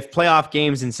mean, if playoff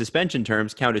games in suspension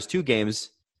terms count as 2 games,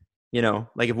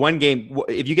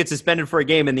 if you get suspended for a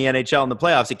game in the NHL in the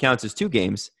playoffs, it counts as 2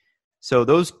 games. So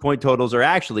those point totals are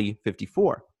actually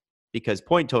 54, because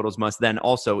point totals must then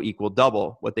also equal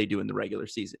double what they do in the regular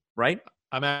season, right?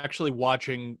 I'm actually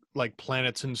watching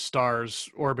planets and stars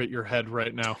orbit your head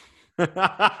right now.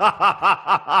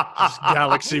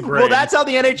 Galaxy brain. Well, that's how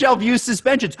the NHL views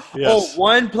suspensions. Yes.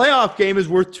 1 playoff game is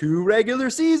worth 2 regular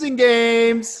season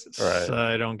games. Right.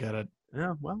 I don't get it.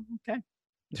 Yeah, well, okay.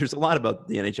 There's a lot about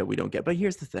the NHL we don't get, but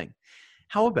here's the thing.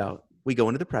 How about we go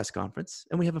into the press conference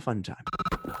and we have a fun time?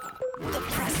 The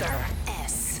Presser.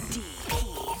 SDP.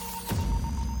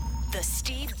 The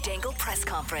Steve Dangle Press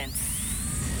Conference.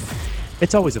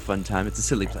 It's always a fun time. It's a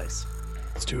silly place.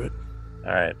 Let's do it.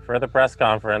 All right. For the press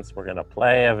conference, we're going to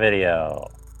play a video.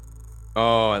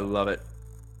 Oh, I love it.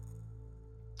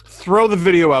 Throw the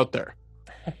video out there.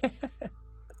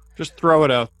 Just throw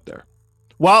it out there.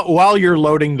 While you're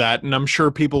loading that, and I'm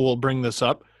sure people will bring this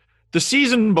up, the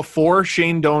season before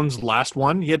Shane Doan's last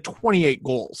one, he had 28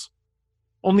 goals.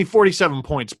 Only 47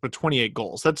 points, but 28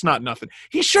 goals. That's not nothing.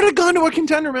 He should have gone to a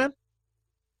contender, man.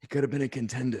 He could have been a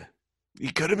contender. He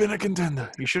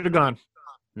should have gone.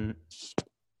 Mm-hmm.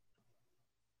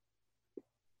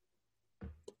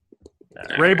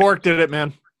 Ray Bourque did it,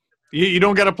 man. You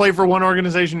don't got to play for one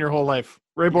organization your whole life.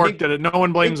 Ray Bourque did it. No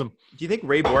one blames him. Do you think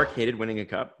Ray Bourque hated winning a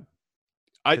cup?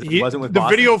 The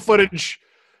video footage,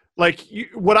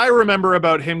 what I remember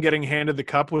about him getting handed the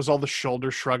cup was all the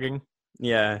shoulder shrugging.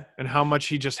 Yeah. And how much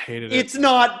he just hated it. It's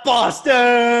not Boston!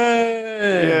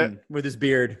 Yeah. With his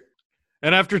beard.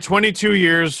 And after 22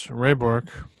 years, Ray Bourque.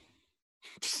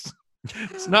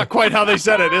 It's not quite how they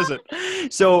said it, is it?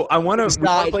 So I want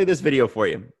to play this video for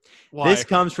you. Why? This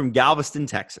comes from Galveston,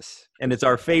 Texas. And it's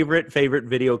our favorite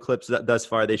video clips thus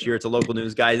far this year. It's a local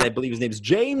news guy. I believe his name is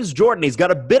James Jordan. He's got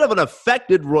a bit of an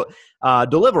affected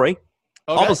delivery.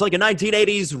 Okay. Almost like a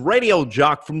 1980s radio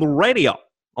jock from the radio.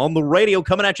 On the radio,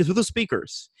 coming at you through the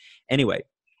speakers. Anyway,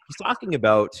 he's talking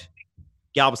about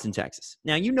Galveston, Texas.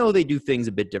 Now, you know they do things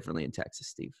a bit differently in Texas,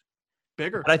 Steve.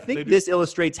 Bigger. But I think this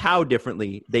illustrates how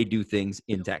differently they do things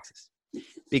in Texas.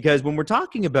 Because when we're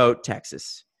talking about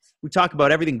Texas, we talk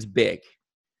about everything's big.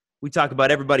 We talk about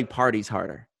everybody parties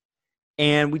harder.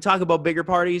 And we talk about bigger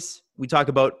parties. We talk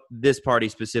about this party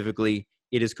specifically.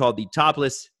 It is called the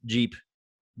Topless Jeep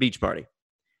Beach Party.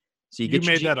 So you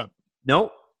made that up.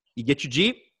 No, you get your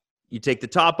Jeep, you take the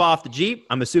top off the Jeep.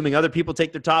 I'm assuming other people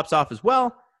take their tops off as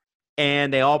well,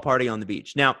 and they all party on the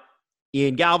beach. Now,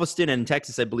 in Galveston and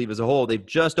Texas, I believe as a whole, they've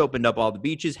just opened up all the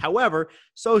beaches. However,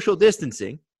 social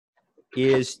distancing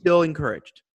is still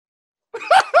encouraged.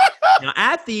 Now,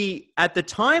 at the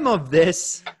time of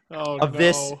this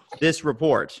this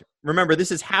report, remember,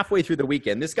 this is halfway through the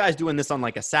weekend. This guy's doing this on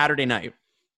like a Saturday night.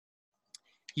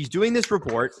 He's doing this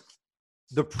report.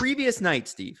 The previous night,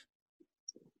 Steve,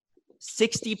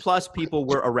 60 plus people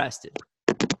were arrested.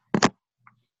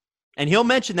 And he'll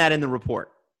mention that in the report.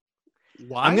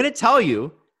 Why? I'm going to tell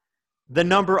you the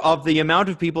number of the amount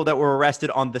of people that were arrested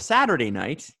on the Saturday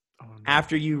night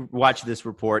after you watch this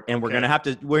report. And we're going to have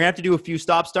to do a few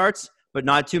stop starts, but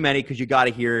not too many because you got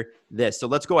to hear this. So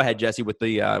let's go ahead, Jesse, with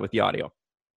the audio.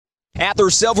 After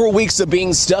several weeks of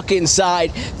being stuck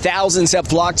inside, thousands have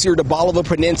flocked here to Bolivar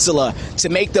Peninsula to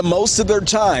make the most of their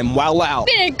time while out.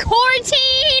 Been in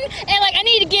quarantine and I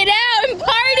need to get out and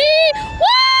party.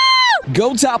 Woo!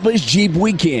 Go Topless Jeep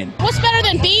Weekend. What's better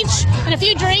than beach and a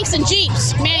few drinks and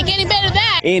Jeeps? Man, getting better than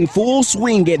that. In full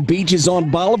swing at beaches on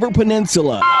Bolivar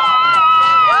Peninsula.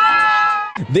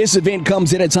 This event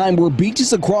comes at a time where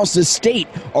beaches across the state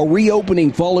are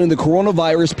reopening following the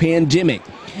coronavirus pandemic.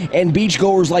 And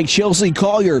beachgoers like Chelsea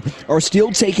Collier are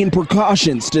still taking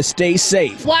precautions to stay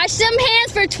safe. Wash them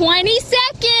hands for 20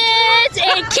 seconds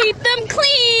and keep them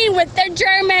clean with their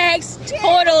Germ-X.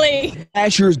 Totally.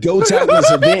 Last year's Go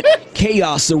Topless event,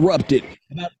 chaos erupted.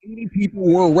 About 80 people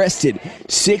were arrested.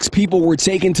 6 people were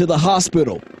taken to the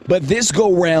hospital. But this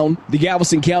go-round, the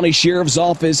Galveston County Sheriff's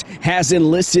Office has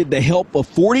enlisted the help of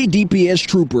 40 DPS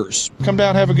troopers. Come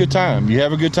down, have a good time. You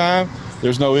have a good time,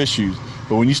 there's no issues.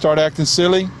 But when you start acting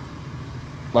silly,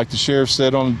 like the sheriff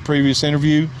said on the previous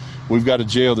interview, we've got a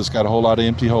jail that's got a whole lot of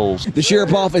empty holes. The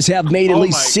sheriff's office have made at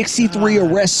least 63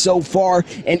 arrests so far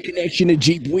in connection to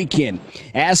Jeep Weekend.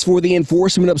 As for the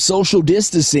enforcement of social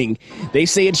distancing, they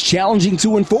say it's challenging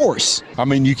to enforce. I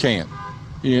mean, you can't.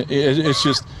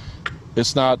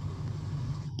 It's not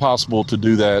possible to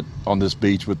do that on this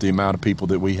beach with the amount of people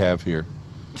that we have here.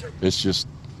 It's just,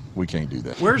 we can't do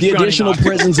that. The additional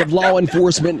presence of law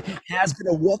enforcement has been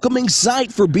a welcoming sight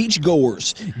for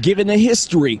beachgoers, given the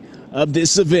history of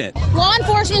this event. Law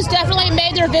enforcement's definitely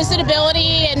made their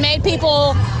visitability and made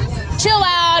people chill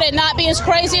out and not be as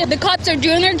crazy. The cops are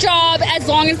doing their job as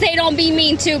long as they don't be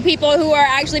mean to people who are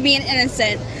actually being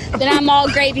innocent. Then I'm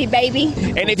all gravy, baby.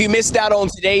 And if you missed out on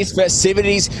today's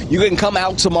festivities, you can come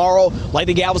out tomorrow, like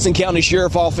the Galveston County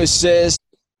Sheriff's Office says.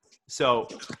 So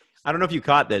I don't know if you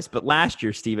caught this, but last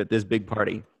year, Steve, at this big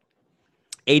party,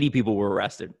 80 people were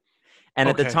arrested. And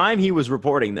at the time he was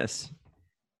reporting this,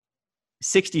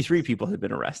 63 people had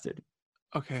been arrested.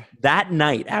 Okay. That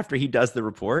night, after he does the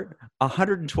report,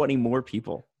 120 more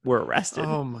people were arrested.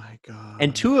 Oh, my God.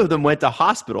 And 2 of them went to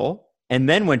hospital and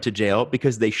then went to jail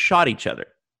because they shot each other.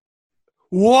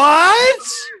 What?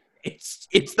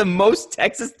 It's the most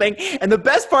Texas thing. And the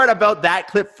best part about that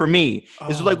clip for me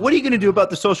is like, what are you going to do about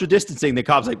the social distancing? The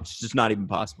cops like, it's just not even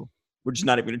possible. We're just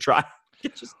not even going to try.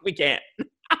 We can't.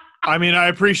 I mean, I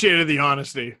appreciated the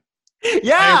honesty.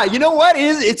 Yeah, you know what?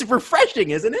 It's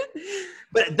refreshing, isn't it?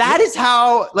 But that is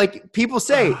how, like, people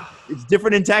say it's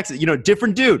different in Texas. You know,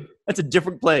 different dude. That's a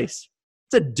different place.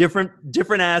 It's a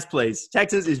different ass place.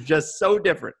 Texas is just so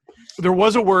different. There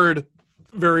was a word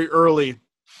very early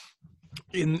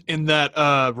in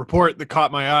that report that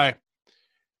caught my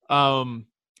eye.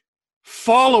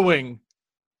 Following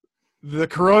the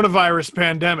coronavirus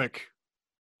pandemic.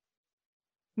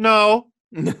 No.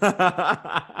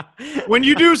 When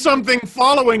you do something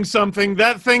following something,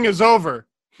 that thing is over.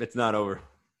 It's not over.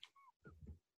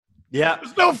 Yeah,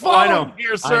 there's no following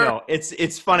here, sir. I know.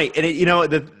 It's funny, and you know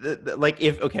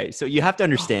so you have to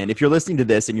understand if you're listening to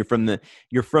this and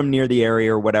you're from near the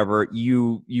area or whatever,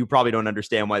 you probably don't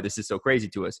understand why this is so crazy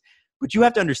to us. But you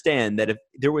have to understand that if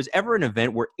there was ever an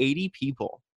event where 80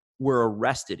 people were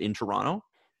arrested in Toronto,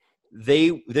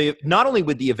 they not only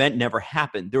would the event never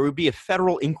happen, there would be a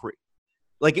federal inquiry.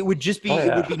 Like it would just be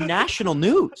it would be national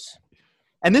news.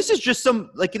 And this is just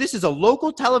this is a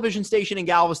local television station in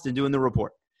Galveston doing the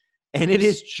report. And it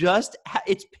is just,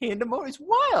 it's pandemonium. It's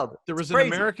wild. There was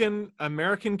an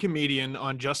American comedian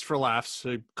on Just for Laughs,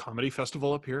 a comedy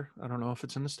festival up here. I don't know if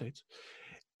it's in the States.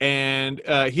 And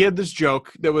he had this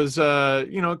joke that was,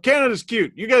 Canada's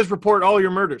cute. You guys report all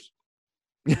your murders.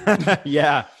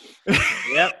 Yeah.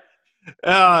 Yep.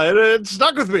 It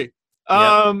stuck with me.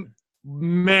 Yep.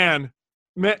 Man,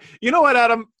 you know what,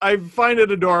 Adam? I find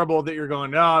it adorable that you're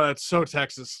going, that's so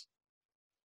Texas.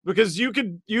 Because you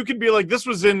could be like, this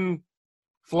was in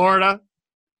Florida.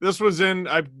 This was in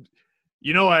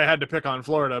I had to pick on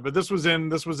Florida, but this was in.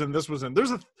 There's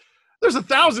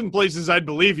 1,000 places I'd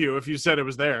believe you if you said it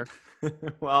was there.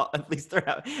 Well, at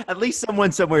least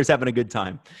someone somewhere is having a good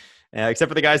time, except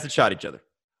for the guys that shot each other.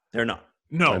 They're not.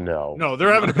 No,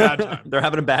 they're having a bad time. They're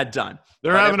having a bad time.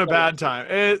 They're having a bad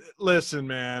time. Listen,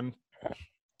 man,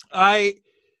 I'm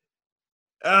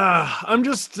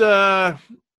just I'm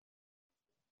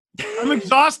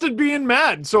exhausted being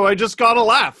mad, so I just gotta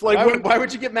laugh. Like, why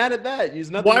would you get mad at that?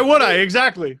 Why would I?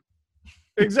 Exactly.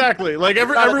 Like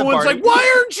everyone's like,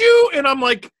 why aren't you? And I'm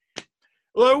like,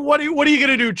 well, what are you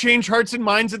gonna do? Change hearts and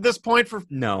minds at this point?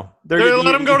 No, they're gonna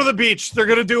let them go to the beach. They're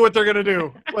gonna do what they're gonna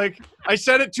do. Like I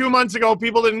said it 2 months ago,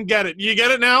 people didn't get it. You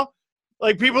get it now?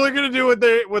 Like people are gonna do what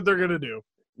they're gonna do.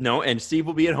 No, and Steve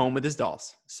will be at home with his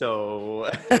dolls. So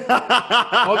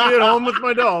I'll be at home with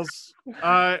my dolls.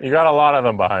 You got a lot of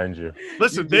them behind you.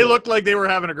 Listen, they looked like they were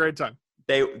having a great time.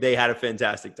 They had a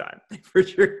fantastic time. For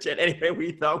sure. Anyway,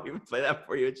 we thought we would play that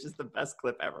for you. It's just the best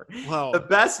clip ever. Wow. The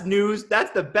best news.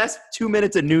 That's the best 2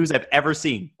 minutes of news I've ever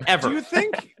seen. Ever.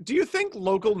 Do you think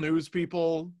local news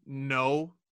people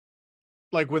know,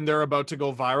 like when they're about to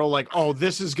go viral, like, oh,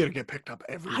 this is going to get picked up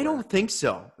everywhere? I don't think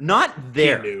so. Not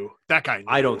there. He knew. That guy knew.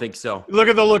 I don't think so. Look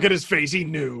at the look at his face. He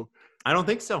knew. I don't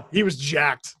think so. He was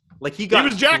jacked. Like he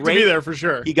was jacked to be there for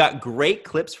sure. He got great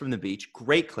clips from the beach.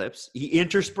 Great clips. He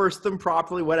interspersed them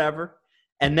properly, whatever.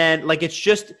 And then, like, it's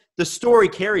just the story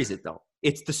carries it, though.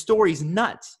 The story's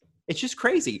nuts. It's just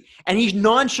crazy. And he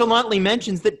nonchalantly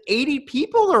mentions that 80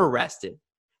 people are arrested.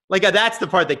 Like, that's the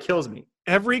part that kills me.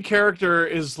 Every character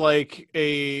is like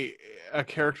a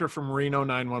character from Reno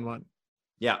 911.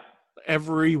 Yeah.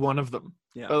 Every one of them.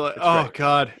 Yeah. Oh,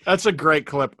 God. That's a great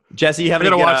clip. Jesse, you have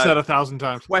to watch that 1,000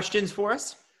 times. Questions for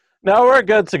us? No, we're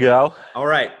good to go. All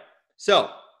right. So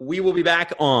we will be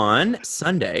back on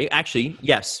Sunday. Actually,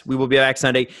 yes, we will be back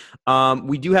Sunday.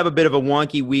 We do have a bit of a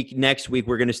wonky week next week.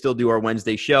 We're going to still do our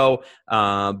Wednesday show,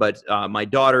 but my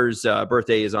daughter's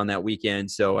birthday is on that weekend,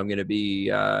 so I'm going to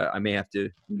be. I may have to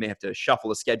shuffle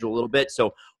the schedule a little bit.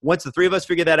 So once the three of us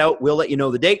figure that out, we'll let you know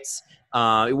the dates.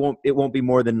 It won't be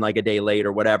more than like a day late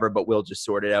or whatever, but we'll just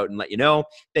sort it out and let you know.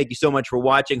 Thank you so much for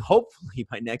watching. Hopefully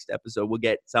by next episode, we'll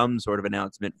get some sort of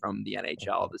announcement from the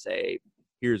NHL to say,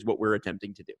 here's what we're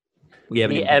attempting to do. The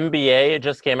NBA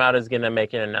just came out is going to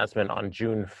make an announcement on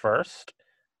June 1st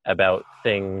about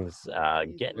things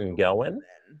getting going.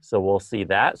 So we'll see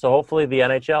that. So hopefully the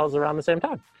NHL is around the same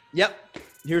time. Yep.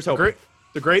 Here's hoping.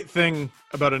 The great thing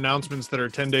about announcements that are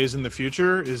 10 days in the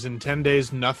future is in 10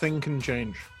 days, nothing can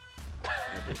change.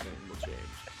 Everything will change.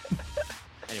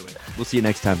 Anyway, we'll see you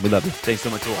next time. We love you. Thanks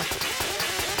so much for watching.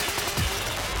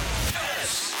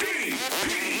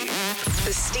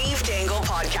 The Steve Dangle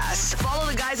Podcast. Follow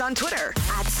the guys on Twitter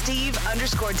at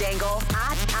Steve_Dangle,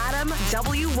 at Adam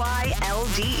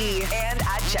WYLDE, and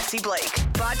at Jesse Blake.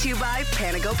 Brought to you by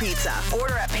Panago Pizza.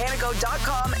 Order at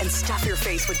panago.com and stuff your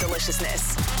face with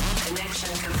deliciousness.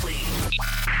 Connection complete.